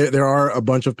direction. There are a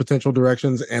bunch of potential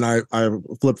directions, and I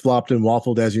flip-flopped and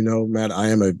waffled, as you know, Matt. I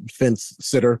am a fence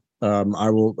sitter. I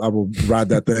will ride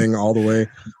that thing all the way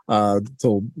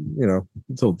till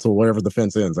wherever the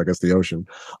fence ends. I guess the ocean.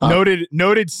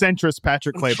 Noted centrist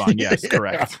Patrick Claybon. Yes,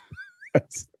 correct.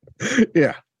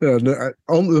 Yeah.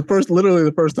 Only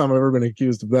the first time I've ever been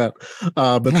accused of that.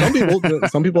 But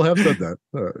some people have said that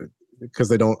because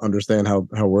they don't understand how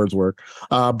words work.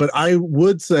 But I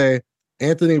would say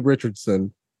Anthony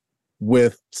Richardson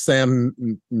with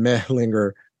Sam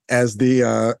Mehlinger as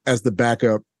the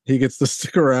backup. He gets to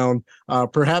stick around.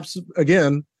 Perhaps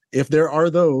again, if there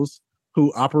are those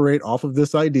who operate off of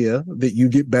this idea that you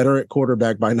get better at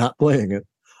quarterback by not playing it,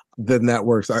 then that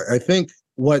works. I think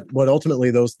what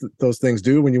ultimately those things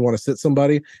do when you want to sit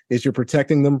somebody is you're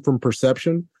protecting them from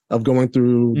perception of going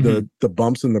through the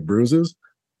bumps and the bruises.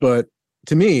 But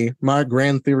to me, my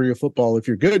grand theory of football, if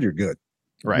you're good, you're good.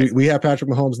 Right. We have Patrick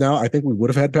Mahomes now. I think we would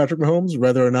have had Patrick Mahomes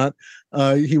whether or not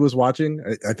he was watching.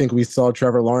 I think we saw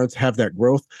Trevor Lawrence have that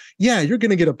growth. Yeah, you're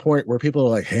going to get a point where people are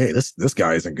like, hey, this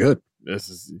guy isn't good.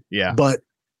 But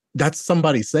that's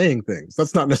somebody saying things.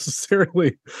 That's not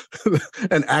necessarily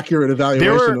an accurate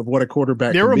evaluation of what a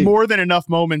quarterback There were be. more than enough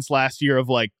moments last year of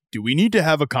like, do we need to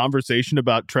have a conversation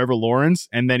about Trevor Lawrence?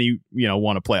 And then he,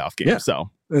 won a playoff game. Yeah. So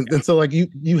and so like you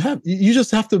just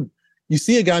have to. You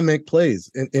see a guy make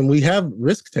plays, and we have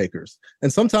risk takers,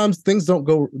 and sometimes things don't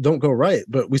go right.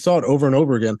 But we saw it over and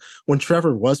over again. When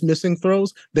Trevor was missing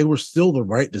throws, they were still the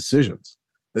right decisions.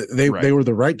 They were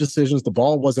the right decisions. The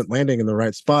ball wasn't landing in the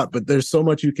right spot, but there's so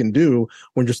much you can do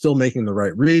when you're still making the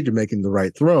right read, you're making the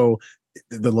right throw.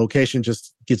 The location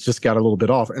just got a little bit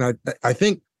off, and I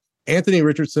think Anthony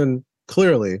Richardson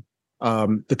clearly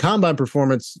the combine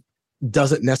performance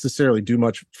doesn't necessarily do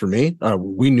much for me.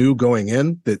 We knew going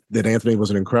in that Anthony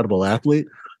was an incredible athlete,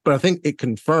 but I think it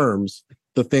confirms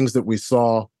the things that we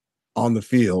saw on the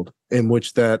field, in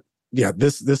which this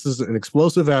is an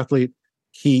explosive athlete.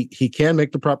 He can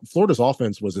make the prop. Florida's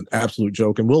offense was an absolute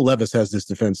joke, and Will Levis has this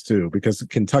defense too, because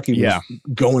Kentucky was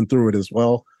going through it as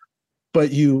well. But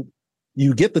you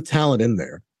get the talent in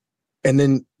there, and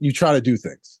then you try to do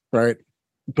things, right?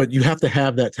 But you have to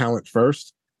have that talent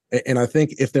first. And I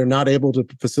think if they're not able to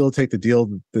facilitate the deal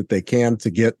that they can to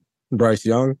get Bryce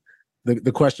Young,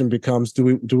 the question becomes, do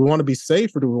we want to be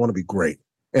safe or do we want to be great?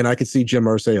 And I could see Jim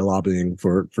Irsay lobbying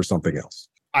for something else.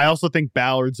 I also think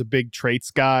Ballard's a big traits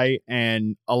guy,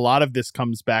 and a lot of this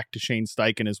comes back to Shane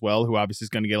Steichen as well, who obviously is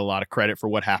going to get a lot of credit for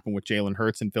what happened with Jalen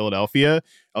Hurts in Philadelphia,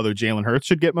 although Jalen Hurts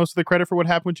should get most of the credit for what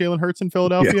happened with Jalen Hurts in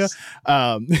Philadelphia.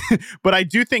 Yes. But I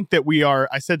do think that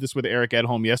I said this with Eric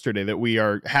Edholm yesterday, that we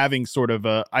are having sort of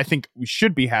I think we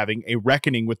should be having a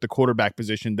reckoning with the quarterback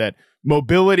position, that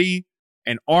mobility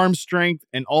and arm strength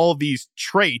and all of these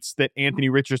traits that Anthony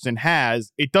Richardson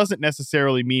has, it doesn't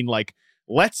necessarily mean like,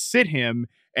 let's sit him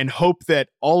and hope that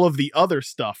all of the other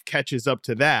stuff catches up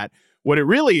to that. What it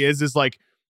really is like,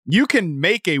 you can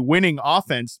make a winning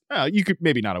offense. You could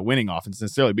maybe not a winning offense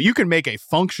necessarily, but you can make a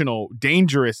functional,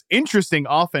 dangerous, interesting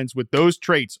offense with those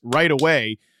traits right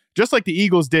away, just like the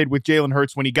Eagles did with Jalen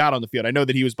Hurts when he got on the field. I know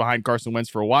that he was behind Carson Wentz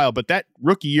for a while, but that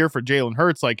rookie year for Jalen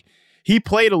Hurts, like, he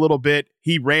played a little bit,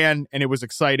 he ran, and it was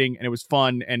exciting, and it was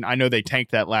fun. And I know they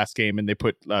tanked that last game, and they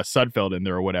put Sudfeld in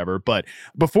there or whatever. But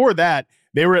before that,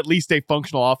 they were at least a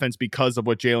functional offense because of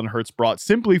what Jalen Hurts brought,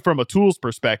 simply from a tools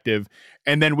perspective.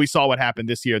 And then we saw what happened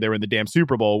this year. They were in the damn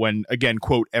Super Bowl when, again,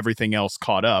 quote, everything else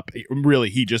caught up.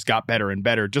 Really, he just got better and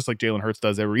better, just like Jalen Hurts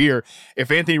does every year. If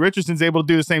Anthony Richardson's able to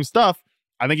do the same stuff,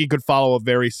 I think he could follow a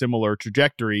very similar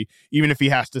trajectory, even if he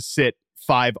has to sit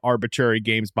 5 arbitrary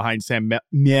games behind Sam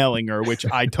Mellinger, which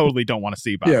I totally don't want to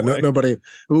see. By the way, nobody.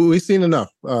 We've seen enough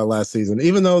last season.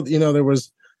 Even though there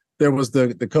was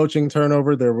the coaching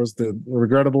turnover, there was the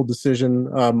regrettable decision.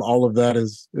 All of that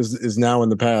is now in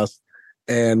the past,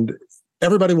 and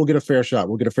everybody will get a fair shot.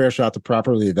 We'll get a fair shot to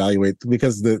properly evaluate,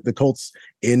 because the Colts'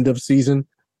 end of season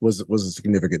was a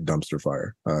significant dumpster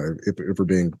fire. If we're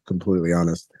being completely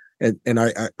honest, and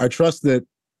I trust that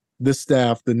this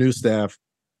staff, the new staff,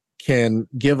 can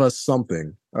give us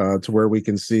something to where we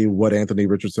can see what Anthony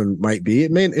Richardson might be. It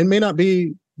may not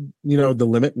be, the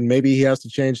limit, and maybe he has to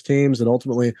change teams and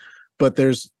ultimately, but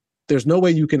there's no way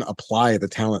you can apply the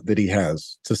talent that he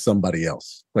has to somebody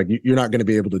else. Like, you're not going to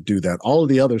be able to do that. All of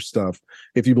the other stuff,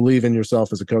 if you believe in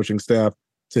yourself as a coaching staff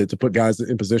to put guys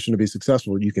in position to be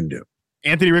successful, you can do.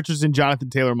 Anthony Richardson, Jonathan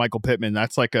Taylor, Michael Pittman,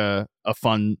 that's like a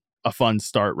fun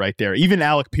start right there. Even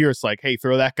Alec Pierce, like, hey,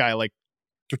 throw that guy like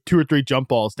 2 or 3 jump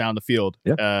balls down the field.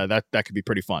 Yeah. That could be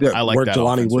pretty fun. Yeah, I like that.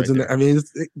 Jelani Woods in there. I mean,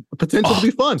 it's potential to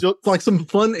be fun. It's like some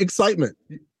fun excitement.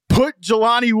 Put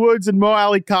Jelani Woods and Mo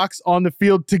Alley Cox on the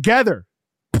field together.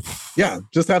 Yeah,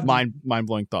 just have mind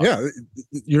blowing thought. Yeah,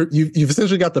 you've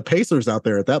essentially got the Pacers out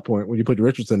there at that point when you put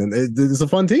Richardson in. It's a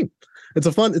fun team. It's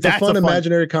a fun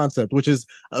imaginary concept, which is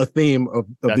a theme of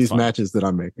these matches that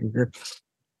I'm making here.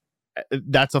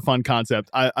 That's a fun concept.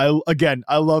 I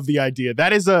love the idea.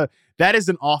 That is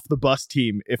an off the bus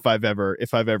team if I've ever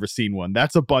seen one.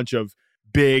 That's a bunch of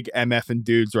big MF and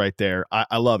dudes right there.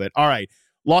 I love it. All right.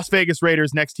 Las Vegas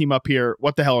Raiders, next team up here.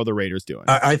 What the hell are the Raiders doing?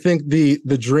 I think the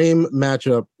dream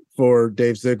matchup for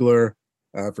Dave Ziegler,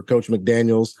 for Coach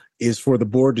McDaniels, is for the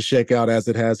board to shake out as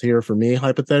it has here for me,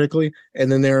 hypothetically, and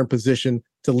then they're in position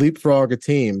to leapfrog a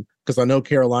team, because I know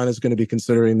Carolina is going to be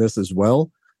considering this as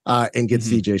well. and get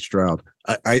CJ Stroud.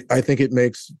 I think it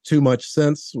makes too much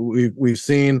sense. We've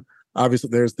seen, obviously,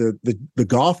 there's the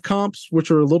golf comps,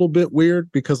 which are a little bit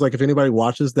weird because, like, if anybody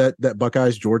watches that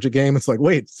Buckeyes Georgia game, it's like,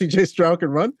 wait, CJ Stroud can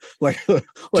run? Like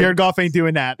Jared Goff ain't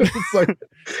doing that.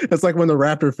 it's like when the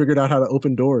Raptor figured out how to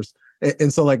open doors,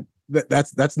 and so like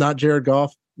that's not Jared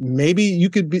Goff. Maybe you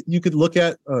could look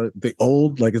at the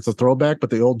old, like, it's a throwback, but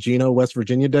the old Geno West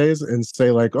Virginia days and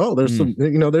say like, oh, there's some,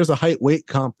 there's a height weight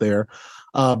comp there.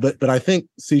 But I think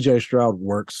CJ Stroud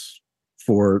works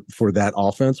for that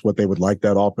offense, what they would like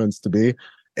that offense to be.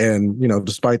 And,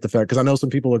 despite the fact, because I know some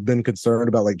people have been concerned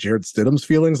about like Jared Stidham's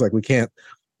feelings, like we can't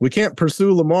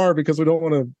pursue Lamar because we don't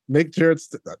want to make Jared.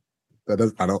 I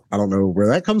don't know where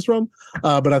that comes from.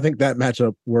 But I think that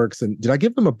matchup works. And did I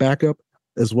give them a backup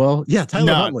as well? Yeah,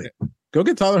 Tyler Huntley. Go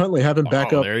get Tyler Huntley, have him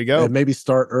back up. There you go. And maybe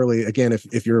start early again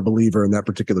if you're a believer in that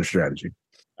particular strategy.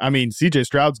 I mean, CJ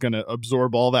Stroud's going to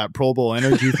absorb all that Pro Bowl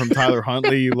energy from Tyler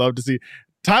Huntley. You love to see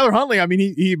Tyler Huntley. I mean,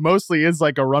 he mostly is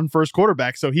like a run first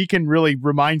quarterback, so he can really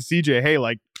remind CJ, hey,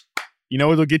 like,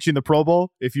 it'll get you in the Pro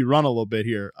Bowl if you run a little bit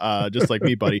here, just like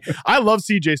me, buddy. I love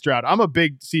CJ Stroud. I'm a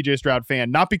big CJ Stroud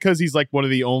fan, not because he's like one of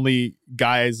the only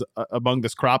guys among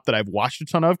this crop that I've watched a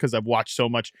ton of, because I've watched so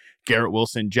much Garrett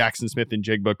Wilson, Jackson Smith and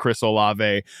Jigba, Chris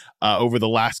Olave over the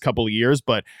last couple of years,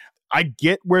 but I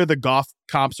get where the Goff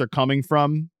comps are coming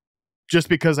from, just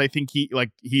because I think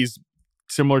he's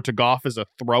similar to Goff as a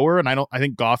thrower, and I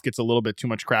think Goff gets a little bit too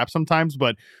much crap sometimes,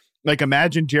 but like,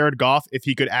 imagine Jared Goff if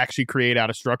he could actually create out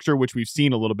of structure, which we've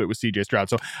seen a little bit with CJ Stroud.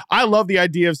 So I love the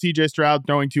idea of CJ Stroud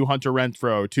throwing to Hunter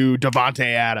Renfrow, to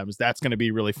Devontae Adams. That's going to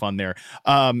be really fun there.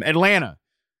 Atlanta,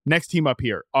 next team up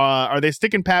here. Are they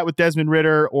sticking pat with Desmond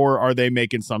Ridder, or are they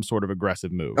making some sort of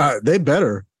aggressive move? They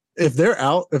better. If they're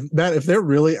out, if they're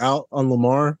really out on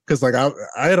Lamar, because like I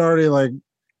had already like,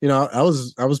 I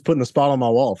was putting a spot on my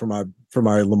wall for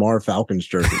my Lamar Falcons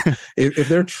jersey. if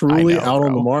they're truly out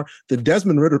on Lamar, the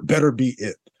Desmond Ridder better be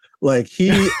it. Like,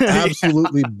 he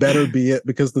absolutely better be it,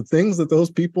 because the things that those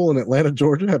people in Atlanta,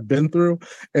 Georgia have been through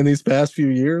in these past few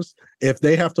years, if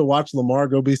they have to watch Lamar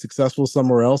go be successful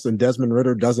somewhere else and Desmond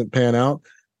Ridder doesn't pan out,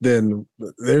 then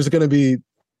this is going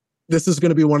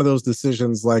to be one of those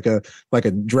decisions like a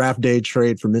draft day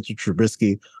trade for Mitchell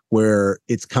Trubisky, where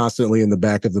it's constantly in the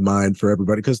back of the mind for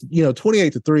everybody. Because,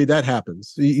 28-3, that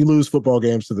happens. You lose football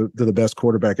games to the best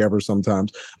quarterback ever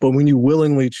sometimes. But when you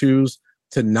willingly choose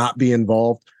to not be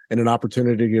involved in an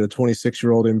opportunity to get a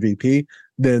 26-year-old MVP,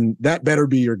 then that better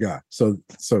be your guy. So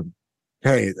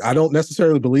hey, I don't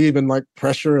necessarily believe in like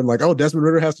pressure and like, oh, Desmond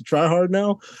Ridder has to try hard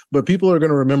now, but people are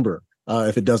going to remember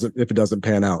if it doesn't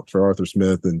pan out for Arthur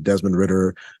Smith and Desmond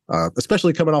Ridder,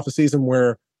 especially coming off a season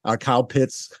where Kyle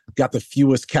Pitts got the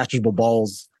fewest catchable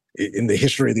balls in the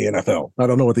history of the NFL. I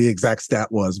don't know what the exact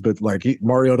stat was, but like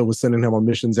Mariota was sending him on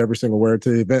missions every single where to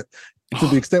the event, to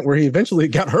the extent where he eventually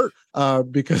got hurt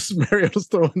because Mariota's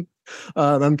throwing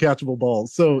an uncatchable ball.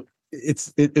 So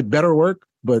it better work,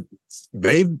 but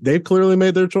they've clearly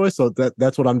made their choice. So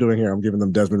that's what I'm doing here. I'm giving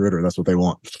them Desmond Ridder. That's what they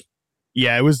want.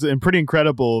 Yeah, it was pretty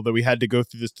incredible that we had to go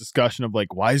through this discussion of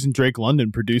like, why isn't Drake London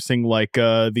producing like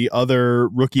the other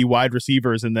rookie wide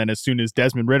receivers? And then as soon as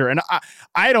Desmond Ridder, and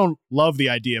I don't love the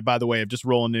idea, by the way, of just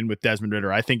rolling in with Desmond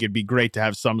Ridder. I think it'd be great to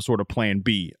have some sort of plan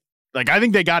B. Like, I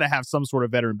think they got to have some sort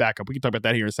of veteran backup. We can talk about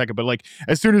that here in a second. But like,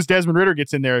 as soon as Desmond Ridder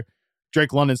gets in there,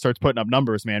 Drake London starts putting up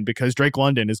numbers, man, because Drake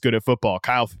London is good at football.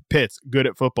 Kyle Pitts, good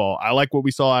at football. I like what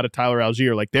we saw out of Tyler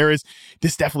Algier. Like, this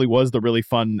definitely was the really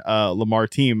fun Lamar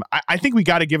team. I think we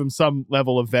got to give him some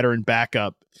level of veteran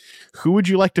backup. Who would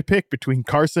you like to pick between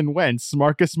Carson Wentz,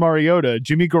 Marcus Mariota,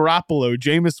 Jimmy Garoppolo,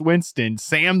 Jameis Winston,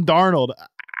 Sam Darnold,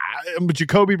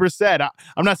 Jacoby Brissett?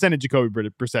 I'm not sending Jacoby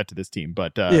Brissett to this team,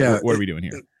 but what are we doing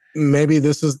here? Maybe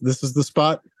this is the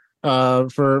spot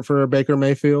for Baker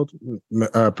Mayfield,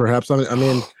 perhaps. I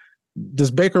mean, does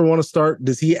Baker want to start?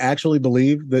 Does he actually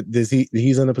believe that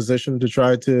he's in a position to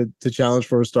try to challenge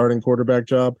for a starting quarterback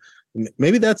job?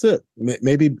 Maybe that's it.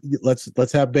 Maybe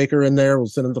let's have Baker in there. We'll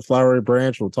send him to Flowery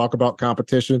Branch. We'll talk about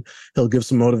competition. He'll give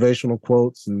some motivational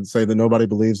quotes and say that nobody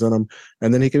believes in him,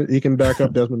 and then he can back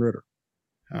up Desmond Ridder.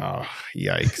 Oh,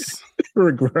 yikes!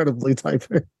 Regrettably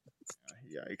typing.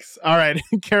 Yikes! All right,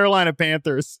 Carolina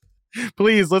Panthers.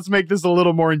 Please, let's make this a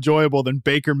little more enjoyable than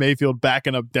Baker Mayfield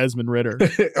backing up Desmond Ridder.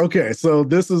 Okay, so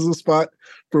this is a spot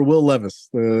for Will Levis,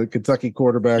 the Kentucky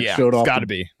quarterback. Showed off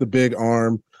the big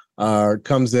arm,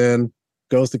 comes in,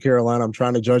 goes to Carolina. I'm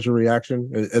trying to judge a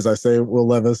reaction, as I say, Will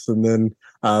Levis, and then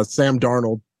Sam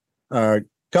Darnold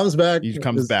comes back. He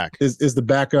comes back. Is the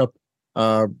backup,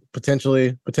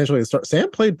 potentially to start. Sam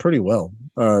played pretty well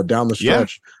down the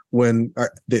stretch when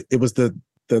it was the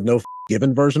the no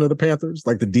given version of the Panthers,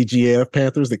 like the DGAF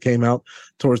Panthers that came out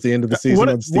towards the end of the season.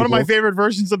 One of my favorite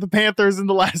versions of the Panthers in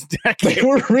the last decade. They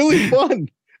were really fun.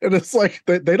 And it's like,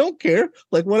 they don't care.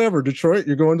 Like, whatever, Detroit,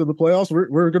 you're going to the playoffs.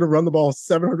 We're going to run the ball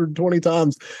 720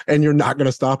 times, and you're not going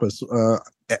to stop us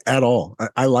at all.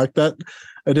 I like that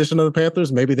addition of the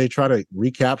Panthers. Maybe they try to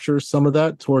recapture some of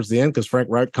that towards the end, because Frank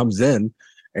Reich comes in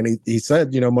and he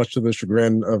said, much to the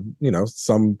chagrin of,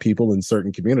 some people in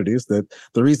certain communities, that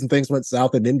the reason things went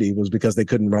south in Indy was because they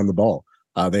couldn't run the ball.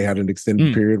 They had an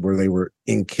extended period where they were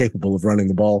incapable of running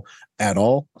the ball at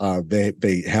all.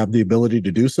 They have the ability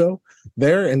to do so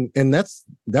there, and that's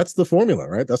the formula,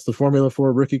 right? That's the formula for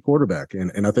a rookie quarterback,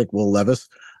 and I think Will Levis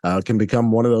can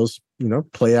become one of those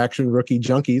play action rookie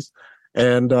junkies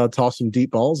and toss some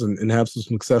deep balls and have some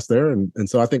success there, and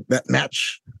so I think that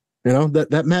match,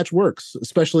 that match works,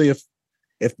 especially if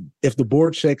the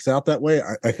board shakes out that way.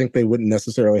 I think they wouldn't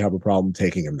necessarily have a problem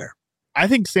taking him there. I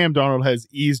think Sam Darnold has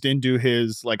eased into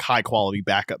his high quality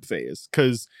backup phase,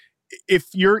 because if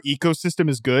your ecosystem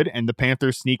is good, and the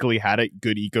Panthers sneakily had a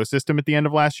good ecosystem at the end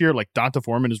of last year, D'Onta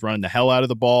Foreman is running the hell out of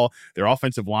the ball. Their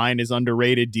offensive line is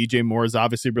underrated. DJ Moore is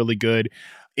obviously really good.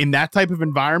 In that type of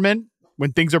environment,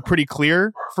 when things are pretty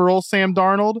clear for old Sam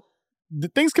Darnold,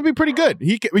 things could be pretty good.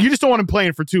 You just don't want him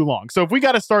playing for too long. So if we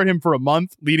got to start him for a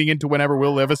month leading into whenever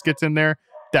Will Levis gets in there,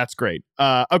 that's great.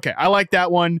 Okay, I like that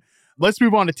one. Let's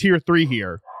move on to tier 3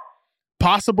 here.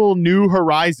 Possible new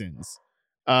horizons.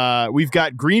 We've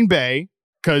got Green Bay,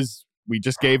 because we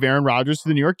just gave Aaron Rodgers to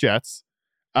the New York Jets.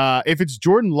 If it's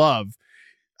Jordan Love,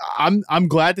 I'm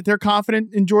glad that they're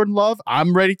confident in Jordan Love.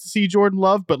 I'm ready to see Jordan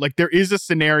Love, but there is a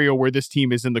scenario where this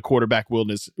team is in the quarterback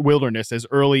wilderness as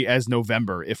early as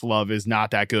November if Love is not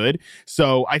that good.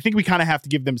 So I think we kind of have to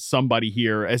give them somebody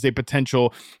here as a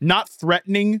potential, not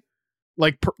threatening.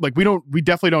 We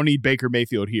definitely don't need Baker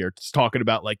Mayfield here just talking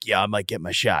about I might get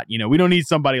my shot. We don't need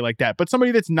somebody like that, but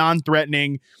somebody that's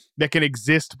non-threatening that can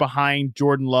exist behind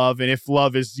Jordan Love. And if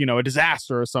Love is, a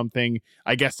disaster or something,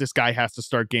 I guess this guy has to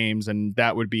start games, and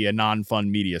that would be a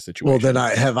non-fun media situation. Well, then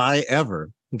have I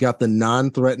ever got the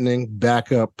non-threatening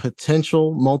backup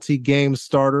potential multi-game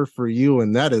starter for you,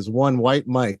 and that is one White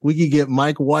Mike. We could get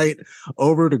Mike White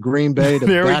over to Green Bay to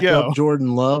back up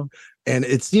Jordan Love. And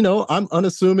it's, I'm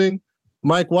unassuming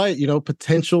Mike White,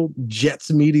 potential Jets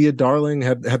media darling,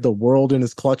 had the world in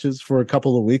his clutches for a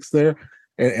couple of weeks there.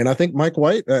 And I think Mike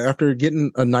White, after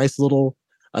getting a nice little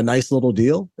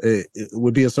deal, it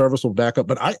would be a serviceable backup.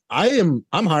 But I'm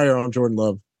higher on Jordan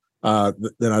Love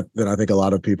than I think a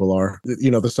lot of people are.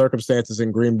 The circumstances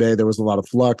in Green Bay, there was a lot of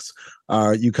flux.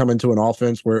 You come into an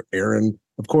offense where Aaron,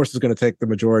 of course, is going to take the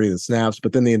majority of the snaps,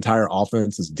 but then the entire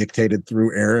offense is dictated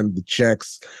through Aaron, the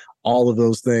checks, all of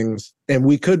those things. And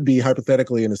we could be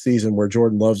hypothetically in a season where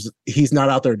Jordan Love's, he's not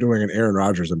out there doing an Aaron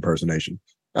Rodgers impersonation.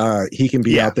 He can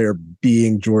be out there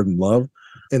being Jordan Love.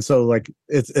 And so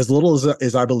it's as little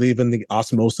as I believe in the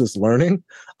osmosis learning,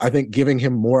 I think giving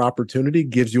him more opportunity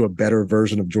gives you a better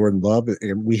version of Jordan Love.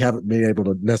 And we haven't been able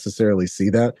to necessarily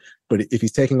see that. But if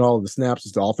he's taking all of the snaps,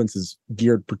 the offense is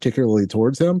geared particularly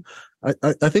towards him,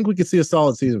 I think we could see a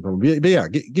solid season from him. But yeah,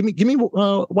 give me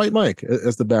White Mike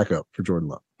as the backup for Jordan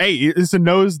Love. Hey, it's a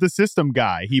knows the system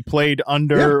guy. He played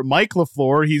under Mike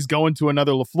LaFleur. He's going to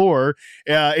another LaFleur.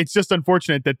 It's just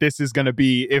unfortunate that this is going to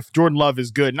be, if Jordan Love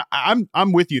is good. And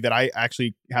I'm with you that I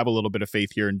actually have a little bit of faith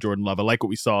here in Jordan Love. I like what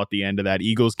we saw at the end of that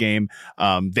Eagles game.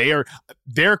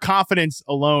 Their confidence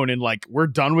alone in we're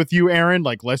done with you, Aaron.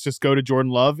 Let's just go to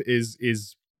Jordan Love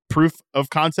is proof of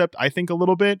concept. I think a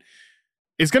little bit.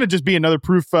 It's going to just be another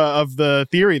proof of the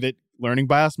theory that learning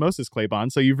by osmosis,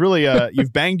 Claybon. So you've really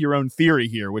you've banged your own theory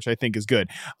here, which I think is good.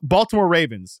 Baltimore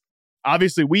Ravens.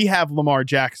 Obviously, we have Lamar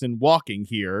Jackson walking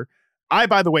here. I,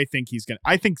 by the way, think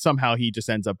I think somehow he just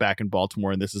ends up back in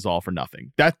Baltimore and this is all for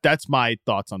nothing. That's my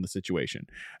thoughts on the situation.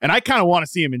 And I kind of want to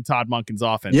see him in Todd Monken's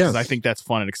offense because I think that's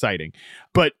fun and exciting.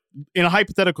 But in a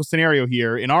hypothetical scenario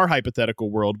here, in our hypothetical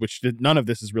world, which none of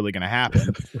this is really going to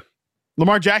happen,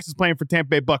 Lamar Jackson's playing for Tampa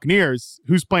Bay Buccaneers.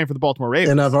 Who's playing for the Baltimore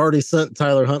Ravens? And I've already sent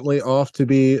Tyler Huntley off to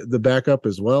be the backup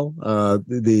as well.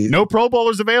 No Pro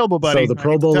Bowlers available, buddy. So the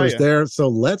Pro Bowler's there. So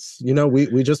let's,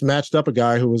 we just matched up a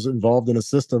guy who was involved in a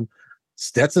system.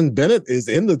 Stetson Bennett is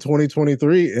in the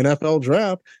 2023 NFL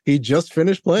draft. He just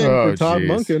finished playing for Todd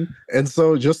Monken. And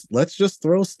so let's just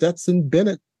throw Stetson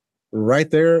Bennett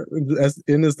right there as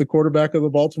the quarterback of the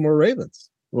Baltimore Ravens.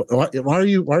 Why are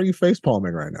you face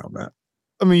palming right now, Matt?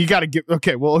 I mean, you got to get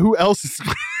okay. Well, who else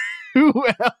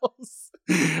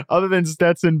other than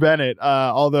Stetson Bennett?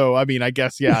 Although, I mean, I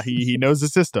guess he knows the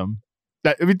system.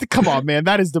 Come on, man,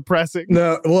 that is depressing.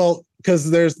 No, well,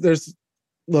 because there's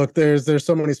Look, there's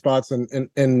so many spots,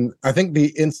 and I think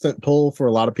the instant pull for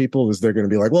a lot of people is they're going to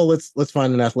be like, well, let's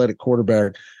find an athletic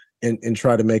quarterback and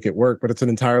try to make it work. But it's an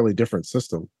entirely different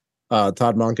system.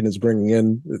 Todd Monken is bringing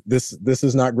in this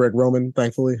is not Greg Roman,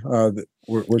 thankfully.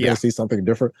 We're going to see something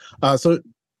different. So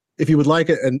if you would like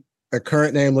a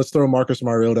current name, let's throw Marcus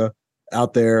Mariota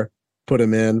out there, put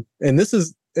him in. And this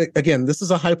is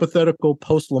a hypothetical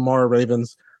post Lamar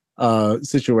Ravens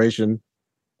situation.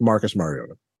 Marcus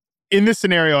Mariota. In this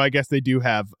scenario, I guess they do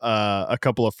have a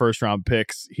couple of first round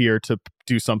picks here to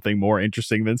do something more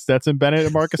interesting than Stetson Bennett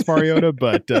and Marcus Mariota.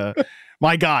 But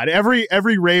my God, every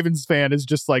Ravens fan has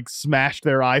just like smashed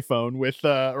their iPhone with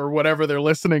or whatever they're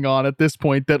listening on at this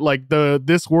point. That like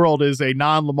this world is a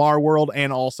non-Lamar world,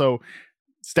 and also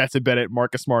Stetson Bennett,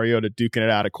 Marcus Mariota duking it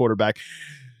out at quarterback.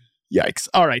 Yikes!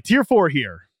 All right, tier 4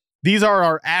 here. These are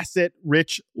our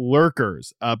asset-rich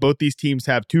lurkers. Both these teams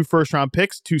have 2 first-round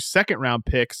picks, 2 second-round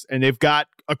picks, and they've got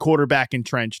a quarterback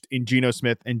entrenched in Geno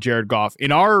Smith and Jared Goff.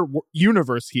 In our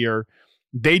universe here,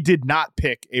 they did not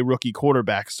pick a rookie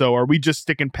quarterback. So are we just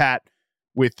sticking pat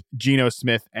with Geno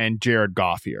Smith and Jared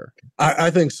Goff here? I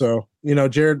think so. You know,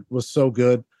 Jared was so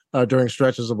good during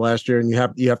stretches of last year, and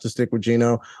you have to stick with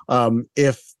Geno.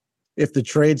 If the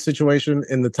trade situation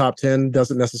in the top 10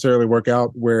 doesn't necessarily work out,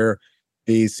 where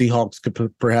the Seahawks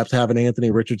could perhaps have an Anthony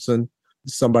Richardson,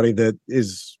 somebody that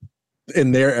is,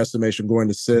 in their estimation, going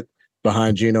to sit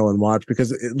behind Geno and watch,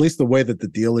 because at least the way that the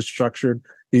deal is structured,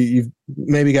 you've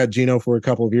maybe got Geno for a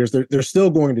couple of years. They're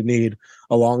still going to need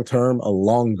a longer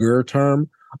term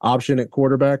option at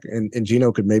quarterback, and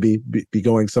Geno could maybe be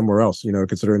going somewhere else, you know,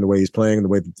 considering the way he's playing and the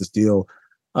way that this deal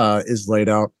is laid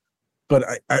out. But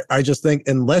I just think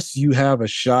unless you have a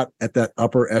shot at that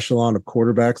upper echelon of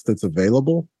quarterbacks that's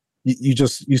available, you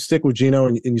stick with Geno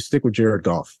and you stick with Jared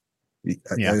Goff.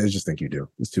 I just think you do.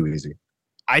 It's too easy.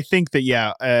 I think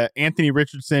that, Anthony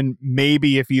Richardson,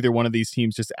 maybe if either one of these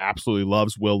teams just absolutely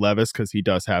loves Will Levis because he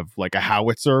does have like a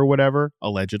howitzer or whatever,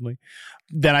 allegedly,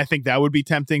 then I think that would be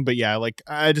tempting. But yeah, like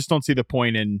I just don't see the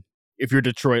point in, if you're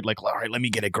Detroit, like, all right, let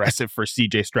me get aggressive for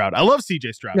CJ Stroud. I love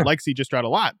CJ Stroud. I like CJ Stroud a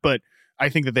lot, but I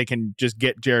think that they can just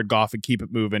get Jared Goff and keep it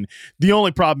moving. The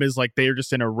only problem is like they're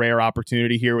just in a rare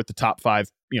opportunity here with the top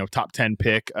 10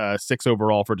 pick, 6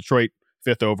 overall for Detroit,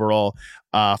 5th overall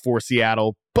for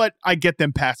Seattle. But I get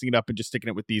them passing it up and just sticking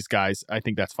it with these guys. I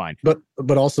think that's fine.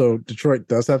 But also Detroit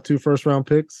does have 2 first-round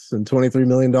picks and $23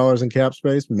 million in cap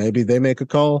space. Maybe they make a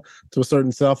call to a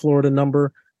certain South Florida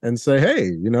number and say, hey,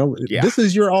 you know, this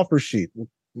is your offer sheet.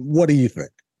 What do you think?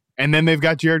 And then they've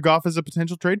got Jared Goff as a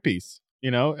potential trade piece. You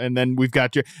know, and then we've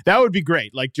got that would be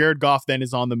great. Like Jared Goff then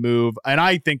is on the move. And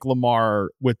I think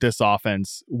Lamar with this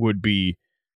offense would be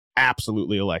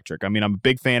absolutely electric. I mean, I'm a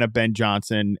big fan of Ben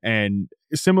Johnson, and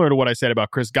similar to what I said about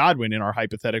Chris Godwin in our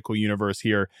hypothetical universe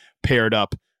here, paired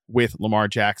up with Lamar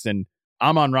Jackson.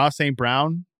 Amon-Ra St.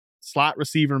 Brown, slot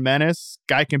receiver menace,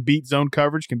 guy can beat zone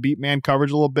coverage, can beat man coverage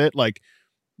a little bit. Like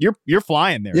you're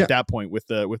flying there at that point with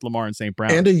Lamar and St.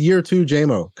 Brown. And a year 2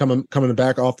 JMO coming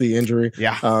back off the injury.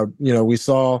 Yeah. We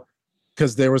saw,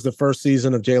 because there was the first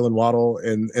season of Jalen Waddle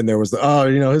and there was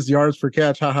his yards per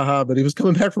catch, but he was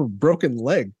coming back from a broken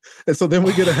leg. And so then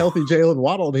we get a healthy Jalen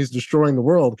Waddle and he's destroying the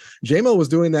world. JMO was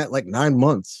doing that like 9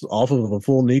 months off of a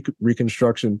full knee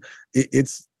reconstruction.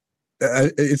 It's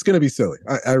going to be silly.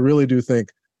 I really do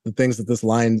think the things that this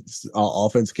Lions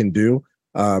offense can do,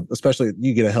 especially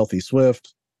you get a healthy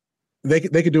Swift, they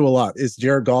could do a lot. Is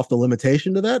Jared Goff the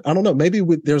limitation to that? I don't know. Maybe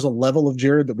there's a level of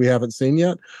Jared that we haven't seen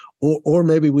yet, or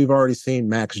maybe we've already seen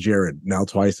Max Jared now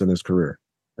twice in his career.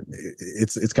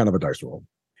 It's kind of a dice roll.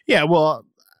 Yeah, well,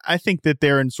 I think that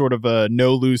they're in sort of a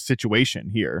no-lose situation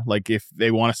here. Like if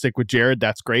they want to stick with Jared,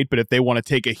 that's great. But if they want to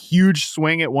take a huge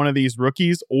swing at one of these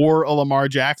rookies or a Lamar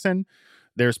Jackson,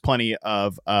 there's plenty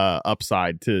of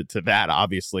upside to that.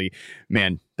 Obviously,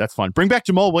 man, that's fun. Bring back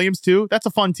Jamal Williams too. That's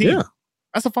a fun team. Yeah.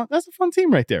 That's a fun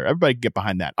team right there. Everybody get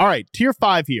behind that. All right, tier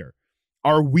 5 here.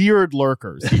 Our weird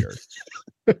lurkers here.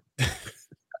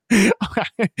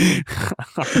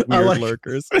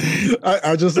 Lurkers.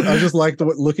 I just liked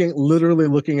literally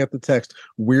looking at the text.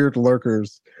 Weird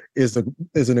lurkers is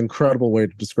an incredible way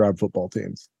to describe football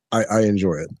teams. I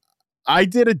enjoy it. I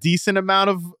did a decent amount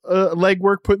of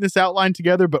legwork putting this outline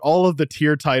together, but all of the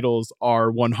tier titles are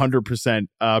 100%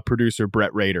 producer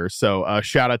Brett Rader. So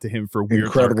shout out to him for weird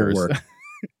incredible lurkers. Work.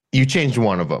 You changed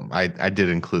one of them. I did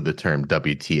include the term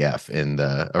WTF in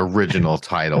the original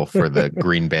title for the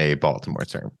Green Bay Baltimore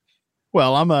term.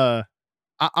 Well, I'm a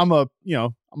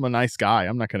I'm a nice guy.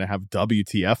 I'm not going to have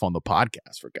WTF on the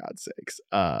podcast, for God's sakes.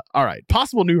 All right.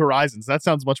 Possible New Horizons. That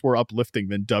sounds much more uplifting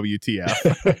than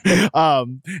WTF.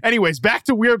 Anyways, back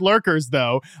to Weird Lurkers,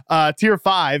 though. Tier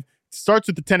 5 starts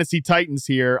with the Tennessee Titans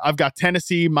here. I've got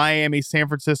Tennessee, Miami, San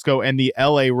Francisco, and the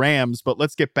LA Rams. But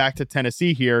let's get back to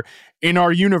Tennessee here. In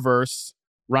our universe,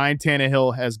 Ryan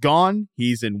Tannehill has gone.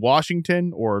 He's in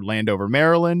Washington or Landover,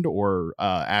 Maryland, or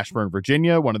Ashburn,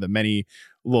 Virginia, one of the many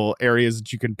little areas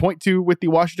that you can point to with the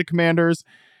Washington Commanders.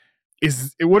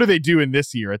 What do they do in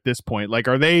this year at this point? Like,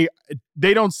 they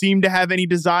don't seem to have any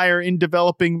desire in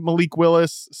developing Malik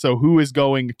Willis. So who is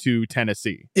going to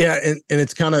Tennessee? Yeah, and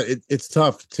it's kind of it's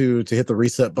tough to hit the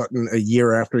reset button a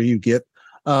year after you get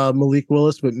Malik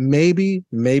Willis, but maybe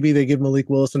they give Malik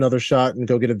Willis another shot and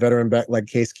go get a veteran back like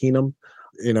Case Keenum.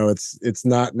 You know, it's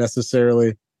not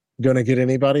necessarily going to get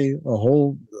anybody a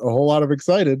whole lot of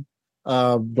excited,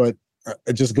 but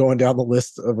just going down the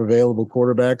list of available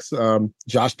quarterbacks,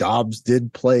 Josh Dobbs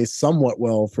did play somewhat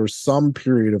well for some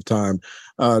period of time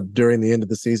during the end of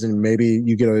the season. Maybe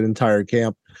you get an entire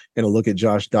camp and a look at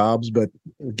Josh Dobbs, but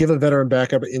give a veteran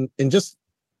backup and just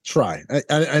try.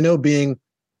 I know being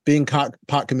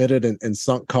pot committed and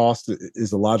sunk cost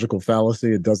is a logical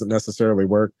fallacy. It doesn't necessarily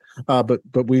work. But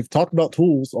we've talked about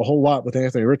tools a whole lot with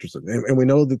Anthony Richardson, and we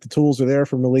know that the tools are there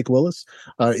for Malik Willis.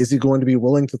 Is he going to be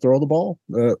willing to throw the ball?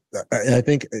 I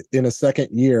think in a second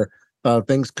year,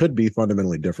 things could be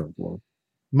fundamentally different for him.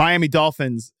 Miami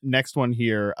Dolphins, next one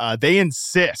here. They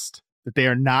insist that they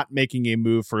are not making a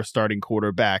move for a starting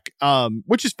quarterback,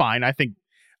 which is fine. I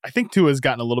think Tua's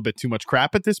gotten a little bit too much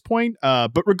crap at this point.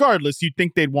 But regardless, you'd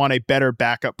think they'd want a better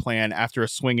backup plan after a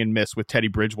swing and miss with Teddy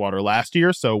Bridgewater last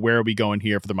year. So where are we going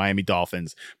here for the Miami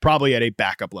Dolphins? Probably at a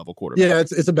backup level quarterback. Yeah,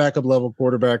 it's a backup level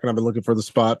quarterback, and I've been looking for the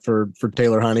spot for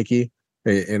Taylor Heineke.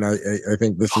 And I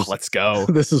think this is let's go.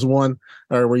 This is one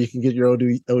where you can get your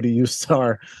ODU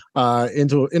star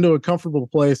into a comfortable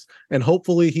place, and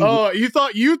hopefully he. Oh,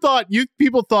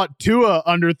 people thought Tua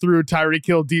underthrew Tyreek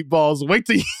Hill deep balls. Wait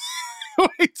till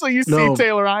you see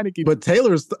Taylor Heineke. But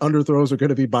Taylor's underthrows are going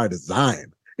to be by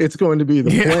design. It's going to be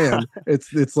the plan.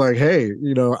 It's like, hey,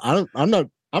 you know, I'm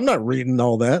not reading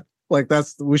all that. Like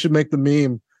we should make the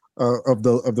meme of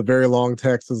the very long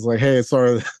text is like, hey,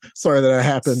 sorry that that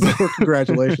happened.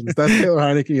 Congratulations. That's Taylor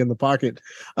Heineke in the pocket.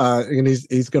 And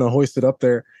he's going to hoist it up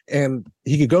there, and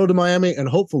he could go to Miami and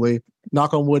hopefully,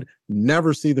 knock on wood,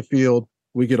 never see the field.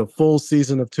 We get a full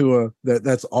season of Tua.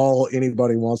 That's all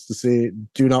anybody wants to see.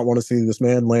 Do not want to see this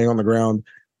man laying on the ground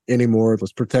anymore.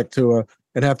 Let's protect Tua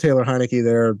and have Taylor Heineke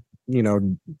there, you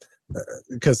know,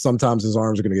 because sometimes his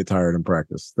arms are going to get tired in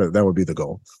practice. That would be the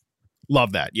goal.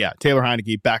 Love that. Yeah. Taylor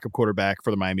Heineke, backup quarterback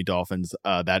for the Miami Dolphins.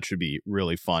 That should be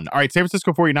really fun. All right. San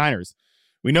Francisco 49ers.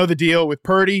 We know the deal with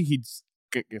Purdy. He's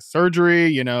get surgery.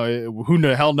 You know, who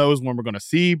the hell knows when we're going to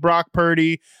see Brock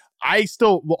Purdy.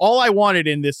 All I wanted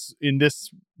in this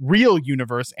real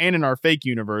universe and in our fake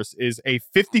universe is a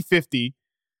 50-50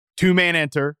 two-man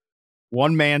enter,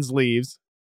 one man's leaves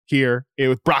here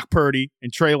with Brock Purdy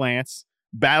and Trey Lance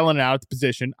battling it out at the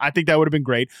position. I think that would have been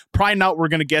great. Probably not what we're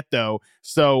going to get, though.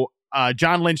 So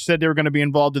John Lynch said they were going to be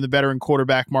involved in the veteran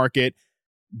quarterback market.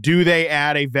 Do they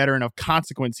add a veteran of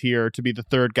consequence here to be the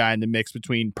third guy in the mix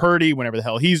between Purdy, whenever the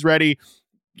hell he's ready,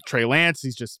 Trey Lance?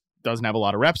 He's just doesn't have a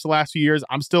lot of reps the last few years.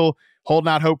 I'm still holding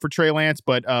out hope for Trey Lance,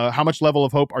 but how much level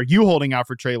of hope are you holding out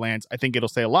for Trey Lance? I think it'll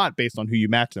say a lot based on who you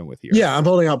match them with here. Yeah, I'm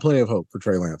holding out plenty of hope for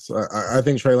Trey Lance. I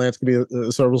think Trey Lance could be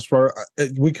a serviceable star.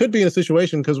 We could be in a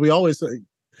situation because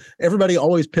everybody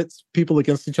always pits people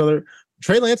against each other.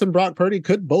 Trey Lance and Brock Purdy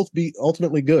could both be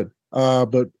ultimately good.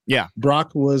 But yeah,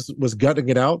 Brock was gutting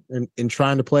it out and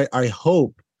trying to play. I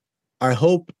hope,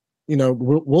 you know,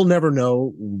 we'll never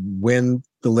know when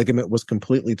the ligament was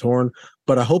completely torn,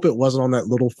 but I hope it wasn't on that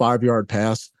little 5-yard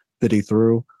pass that he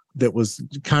threw that was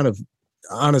kind of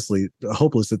honestly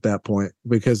hopeless at that point,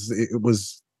 because it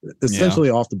was essentially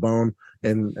off the bone,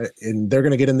 and they're going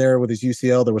to get in there with his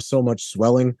UCL. There was so much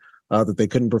swelling that they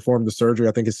couldn't perform the surgery.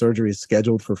 I think his surgery is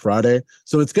scheduled for Friday,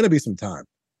 so it's going to be some time.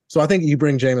 So I think you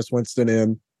bring Jameis Winston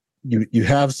in, you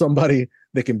have somebody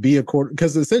that can be a quarter,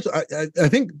 because essentially I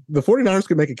think the 49ers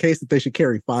can make a case that they should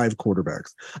carry 5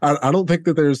 quarterbacks. I don't think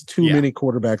that there's too many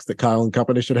quarterbacks that Kyle and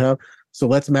company should have. So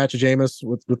let's match Jameis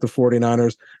with the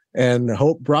 49ers and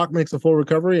hope Brock makes a full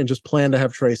recovery, and just plan to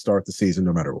have Trey start the season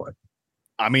no matter what.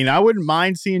 I mean, I wouldn't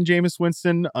mind seeing Jameis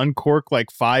Winston uncork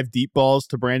like 5 deep balls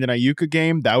to Brandon Ayuk a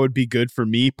game. That would be good for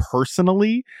me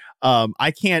personally.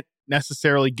 I can't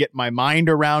necessarily get my mind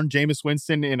around Jameis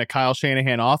Winston in a Kyle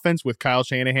Shanahan offense, with Kyle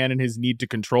Shanahan and his need to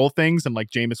control things, and like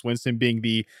Jameis Winston being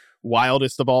the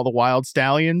wildest of all the wild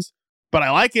stallions. But I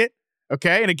like it.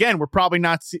 Okay. And again, we're probably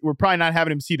not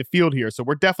having him see the field here. So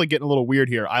we're definitely getting a little weird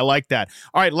here. I like that.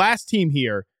 All right. Last team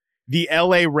here, the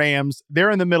LA Rams.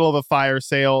 They're in the middle of a fire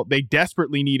sale. They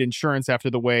desperately need insurance after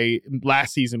the way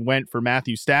last season went for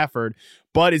Matthew Stafford.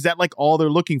 But is that like all they're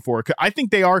looking for? I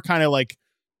think they are kind of like,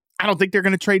 I don't think they're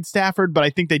going to trade Stafford, but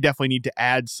I think they definitely need to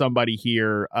add somebody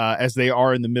here as they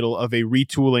are in the middle of a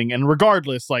retooling. And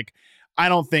regardless, like, I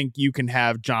don't think you can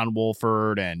have John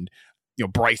Wolford and,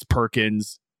 Bryce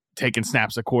Perkins taking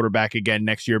snaps at quarterback again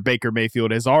next year. Baker Mayfield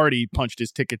has already punched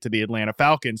his ticket to the Atlanta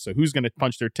Falcons. So who's going to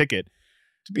punch their ticket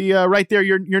to be right there,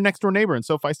 your next door neighbor in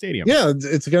SoFi Stadium? Yeah,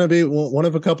 it's going to be one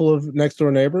of a couple of next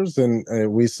door neighbors. And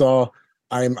we saw,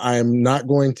 I'm not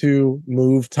going to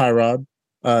move Tyrod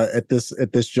at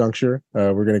this juncture.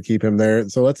 We're going to keep him there.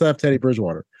 So let's have Teddy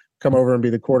Bridgewater come over and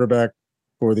be the quarterback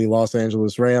for the Los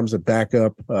Angeles Rams, a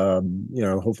backup.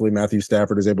 Hopefully Matthew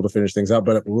Stafford is able to finish things out.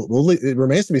 But it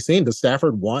remains to be seen. Does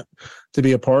Stafford want to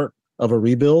be a part of a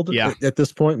rebuild at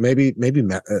this point? Maybe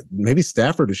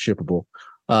Stafford is shippable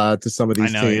to some of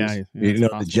these teams. Yeah,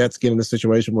 the Jets get in a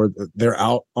situation where they're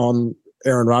out on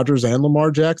Aaron Rodgers and Lamar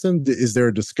Jackson. Is there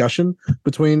a discussion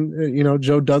between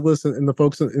Joe Douglas and the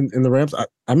folks in the Rams?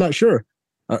 I'm not sure.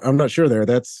 I'm not sure there.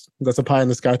 That's a pie in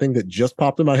the sky thing that just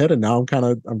popped in my head, and now I'm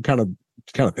kind of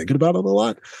thinking about it a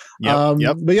lot.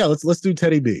 Yep. But yeah, let's do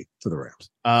Teddy B to the Rams.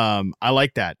 I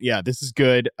like that. Yeah, this is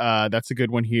good. That's a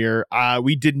good one here.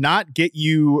 We did not get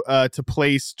you to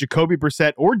place Jacoby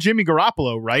Brissett or Jimmy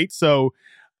Garoppolo, right? So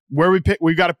where we pick,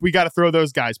 we got to throw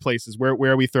those guys places. Where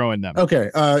are we throwing them? Okay.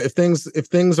 If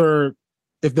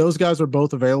those guys are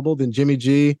both available, then Jimmy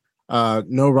G,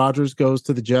 no Rodgers goes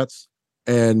to the Jets,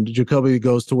 and Jacoby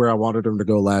goes to where I wanted him to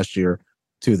go last year,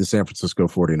 to the San Francisco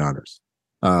 49ers.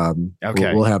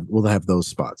 Okay. We'll have those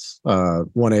spots. 1A,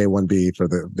 1B for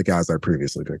the guys I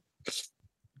previously picked.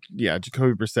 Yeah,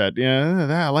 Jacoby Brissett.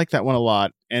 Yeah, I like that one a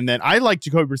lot. And then I like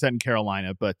Jacoby Brissett in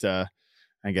Carolina, but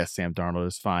I guess Sam Darnold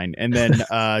is fine. And then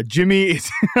Jimmy's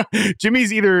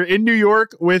either in New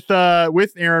York with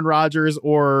Aaron Rodgers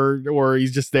or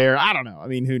he's just there. I don't know. I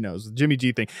mean, who knows? Jimmy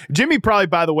G thing. Jimmy probably,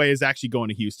 by the way, is actually going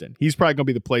to Houston. He's probably going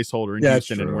to be the placeholder in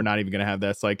Houston, and we're not even going to have that.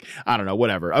 It's like, I don't know,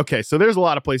 whatever. Okay, so there's a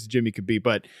lot of places Jimmy could be,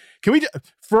 but can we,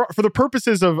 for the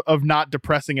purposes of not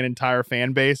depressing an entire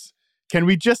fan base, can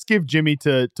we just give Jimmy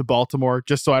to Baltimore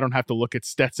just so I don't have to look at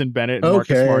Stetson Bennett and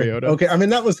Marcus Mariota? Okay. I mean,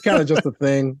 that was kind of just a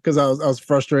thing because I was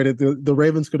frustrated. The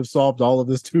Ravens could have solved all of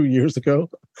this 2 years ago.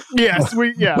 Yes,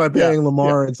 by paying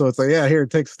Lamar. And so it's like, here,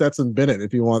 take Stetson Bennett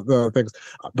if you want things.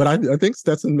 But I think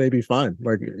Stetson may be fine.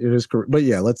 Like it is correct. But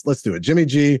yeah, let's do it. Jimmy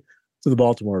G to the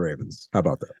Baltimore Ravens. How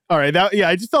about that? All right.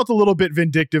 I just felt a little bit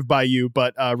vindictive by you,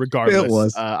 but regardless. It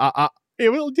was.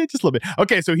 It will just a little bit.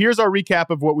 Okay, so here's our recap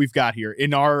of what we've got here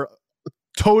in our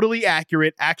totally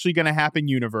accurate, actually going to happen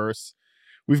universe.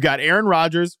 We've got Aaron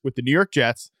Rodgers with the New York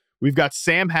Jets. We've got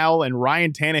Sam Howell and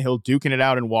Ryan Tannehill duking it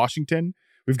out in Washington.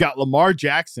 We've got Lamar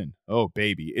Jackson, oh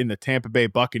baby, in the Tampa Bay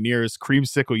Buccaneers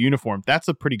creamsicle uniform. That's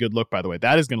a pretty good look, by the way.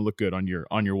 That is going to look good on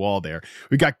your wall there.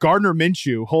 We got Gardner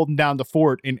Minshew holding down the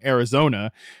fort in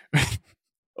Arizona.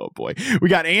 Oh boy. We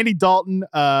got Andy Dalton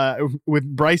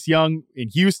with Bryce Young in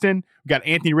Houston. We got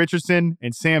Anthony Richardson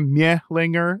and Sam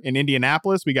Mehlinger in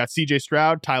Indianapolis. We got CJ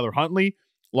Stroud, Tyler Huntley,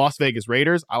 Las Vegas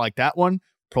Raiders. I like that one.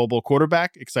 Pro Bowl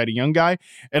quarterback, exciting young guy.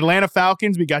 Atlanta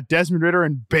Falcons, we got Desmond Ridder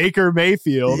and Baker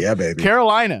Mayfield. Yeah, baby.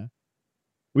 Carolina,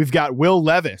 we've got Will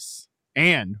Levis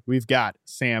and we've got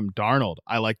Sam Darnold.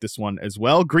 I like this one as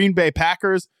well. Green Bay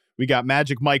Packers, we got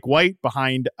Magic Mike White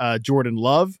behind Jordan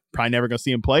Love. Probably never going to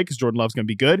see him play because Jordan Love's going to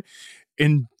be good.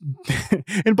 In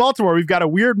Baltimore, we've got a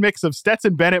weird mix of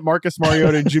Stetson Bennett, Marcus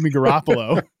Mariota, and Jimmy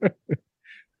Garoppolo.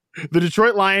 The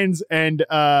Detroit Lions and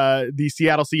the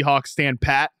Seattle Seahawks stand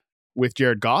pat with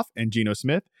Jared Goff and Geno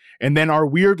Smith. And then our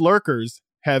weird lurkers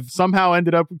have somehow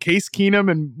ended up with Case Keenum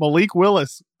and Malik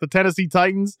Willis, the Tennessee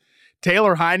Titans.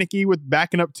 Taylor Heineke with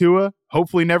backing up Tua,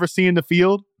 hopefully never seeing the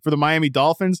field for the Miami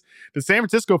Dolphins. The San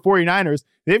Francisco 49ers,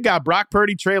 they've got Brock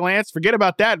Purdy, Trey Lance. Forget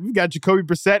about that. We've got Jacoby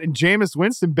Brissett and Jameis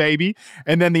Winston, baby.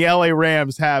 And then the LA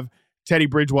Rams have Teddy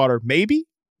Bridgewater, maybe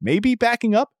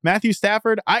backing up Matthew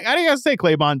Stafford. I gotta say,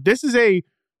 Claybon, this is a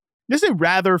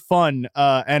rather fun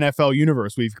NFL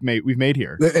universe we've made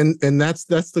here. And that's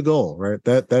the goal, right?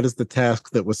 That is the task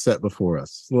that was set before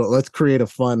us. Well, let's create a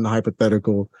fun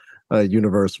hypothetical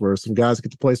universe where some guys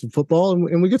get to play some football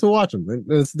and we get to watch them.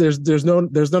 There's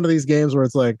none of these games where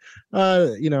it's like,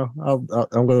 I'm going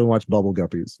to watch Bubble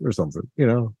Guppies or something.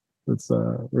 It's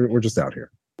we're just out here.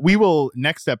 We will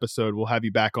next episode. We'll have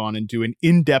you back on and do an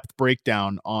in-depth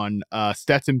breakdown on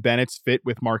Stetson Bennett's fit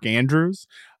with Mark Andrews.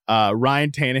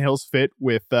 Ryan Tannehill's fit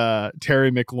with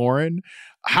Terry McLaurin.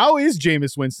 How is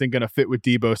Jameis Winston going to fit with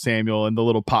Deebo Samuel and the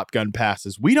little pop gun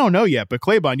passes? We don't know yet, but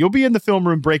Claybon, you'll be in the film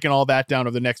room breaking all that down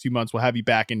over the next few months. We'll have you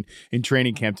back in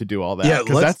training camp to do all that. Yeah,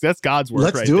 that's God's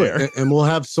work right there. Let's do it. And we'll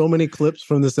have so many clips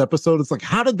from this episode. It's like,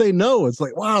 how did they know? It's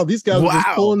like, wow, these guys are just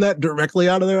pulling that directly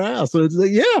out of their ass. So it's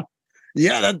like,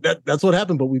 that's what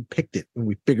happened, but we picked it and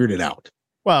we figured it out.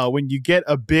 Well, when you get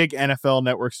a big NFL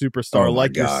Network superstar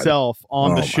like yourself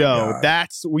on the show,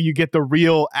 that's where you get the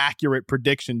real accurate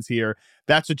predictions here.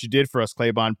 That's what you did for us,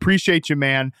 Claybon. Appreciate you,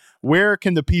 man. Where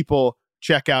can the people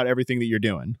check out everything that you're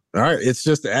doing? All right. It's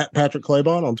just at Patrick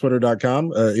Claybon on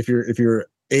Twitter.com. If you're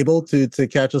able to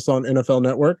catch us on NFL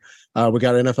Network, we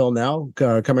got NFL Now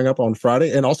coming up on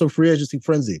Friday, and also Free Agency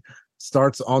Frenzy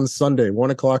starts on Sunday,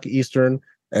 1:00 Eastern.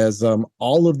 As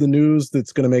all of the news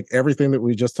that's going to make everything that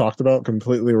we just talked about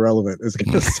completely irrelevant is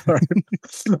going to start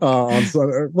on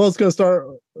Sunday. Well, it's going to start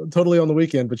totally on the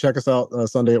weekend, but check us out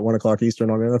Sunday at 1:00 Eastern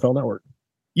on NFL Network.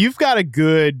 You've got a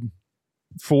good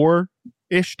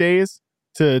 4-ish days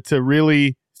to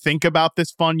really think about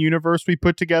this fun universe we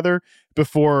put together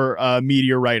before a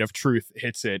meteorite of truth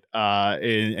hits it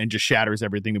and just shatters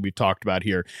everything that we've talked about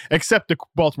here, except the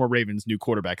Baltimore Ravens' new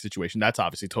quarterback situation. That's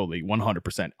obviously totally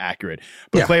 100% accurate.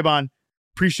 But Claybon,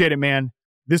 appreciate it, man.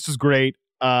 This was great.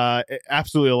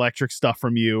 Absolutely electric stuff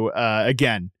from you.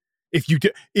 Again, if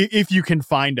you can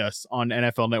find us on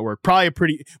NFL Network, probably a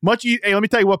pretty much. Hey, let me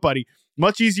tell you what, buddy.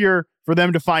 Much easier for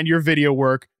them to find your video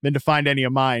work than to find any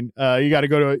of mine. You got to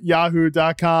go to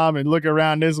yahoo.com and look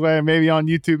around this way, maybe on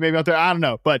YouTube, maybe out there. I don't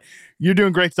know, but you're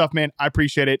doing great stuff, man. I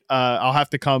appreciate it. I'll have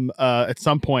to come at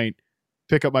some point,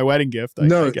 pick up my wedding gift.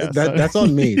 I guess. That's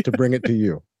on me to bring it to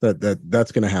you.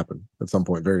 That's going to happen at some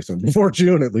point very soon, before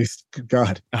June at least.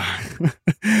 God.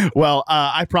 Well,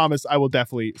 I promise I will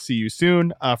definitely see you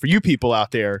soon. For you people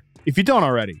out there, if you don't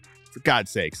already, for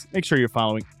God's sakes, make sure you're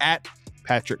following at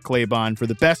Patrick Claybon for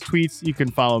the best tweets. You can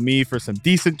follow me for some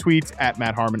decent tweets at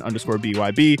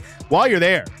 @MattHarmon_BYB. While you're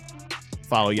there,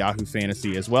 follow Yahoo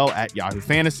Fantasy as well at Yahoo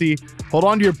Fantasy. Hold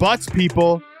on to your butts,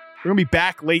 people. We're going to be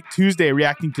back late Tuesday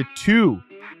reacting to 2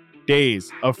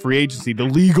 days of free agency, the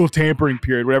legal tampering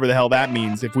period, whatever the hell that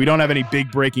means. If we don't have any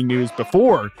big breaking news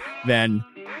before then,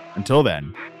 until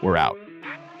then, we're out.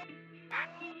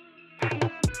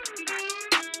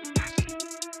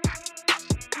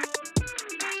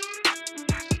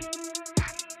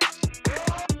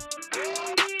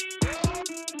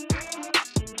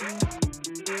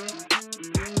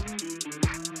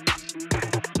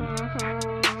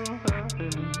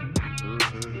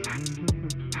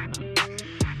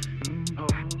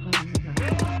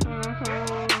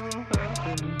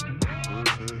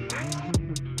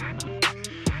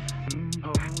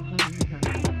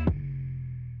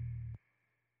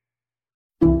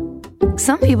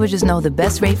 Some people just know the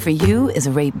best rate for you is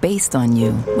a rate based on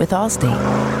you with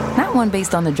Allstate. Not one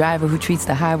based on the driver who treats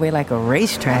the highway like a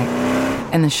racetrack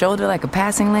and the shoulder like a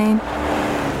passing lane.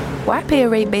 Why pay a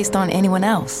rate based on anyone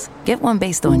else? Get one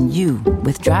based on you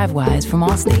with DriveWise from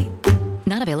Allstate.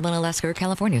 Not available in Alaska or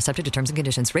California, subject to terms and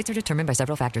conditions. Rates are determined by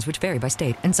several factors, which vary by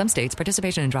state. In some states,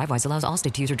 participation in DriveWise allows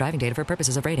Allstate to use your driving data for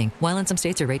purposes of rating. While in some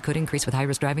states, your rate could increase with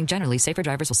high-risk driving. Generally, safer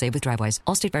drivers will save with DriveWise.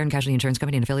 Allstate Fire and Casualty Insurance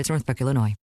Company and affiliates, Northbrook, Illinois.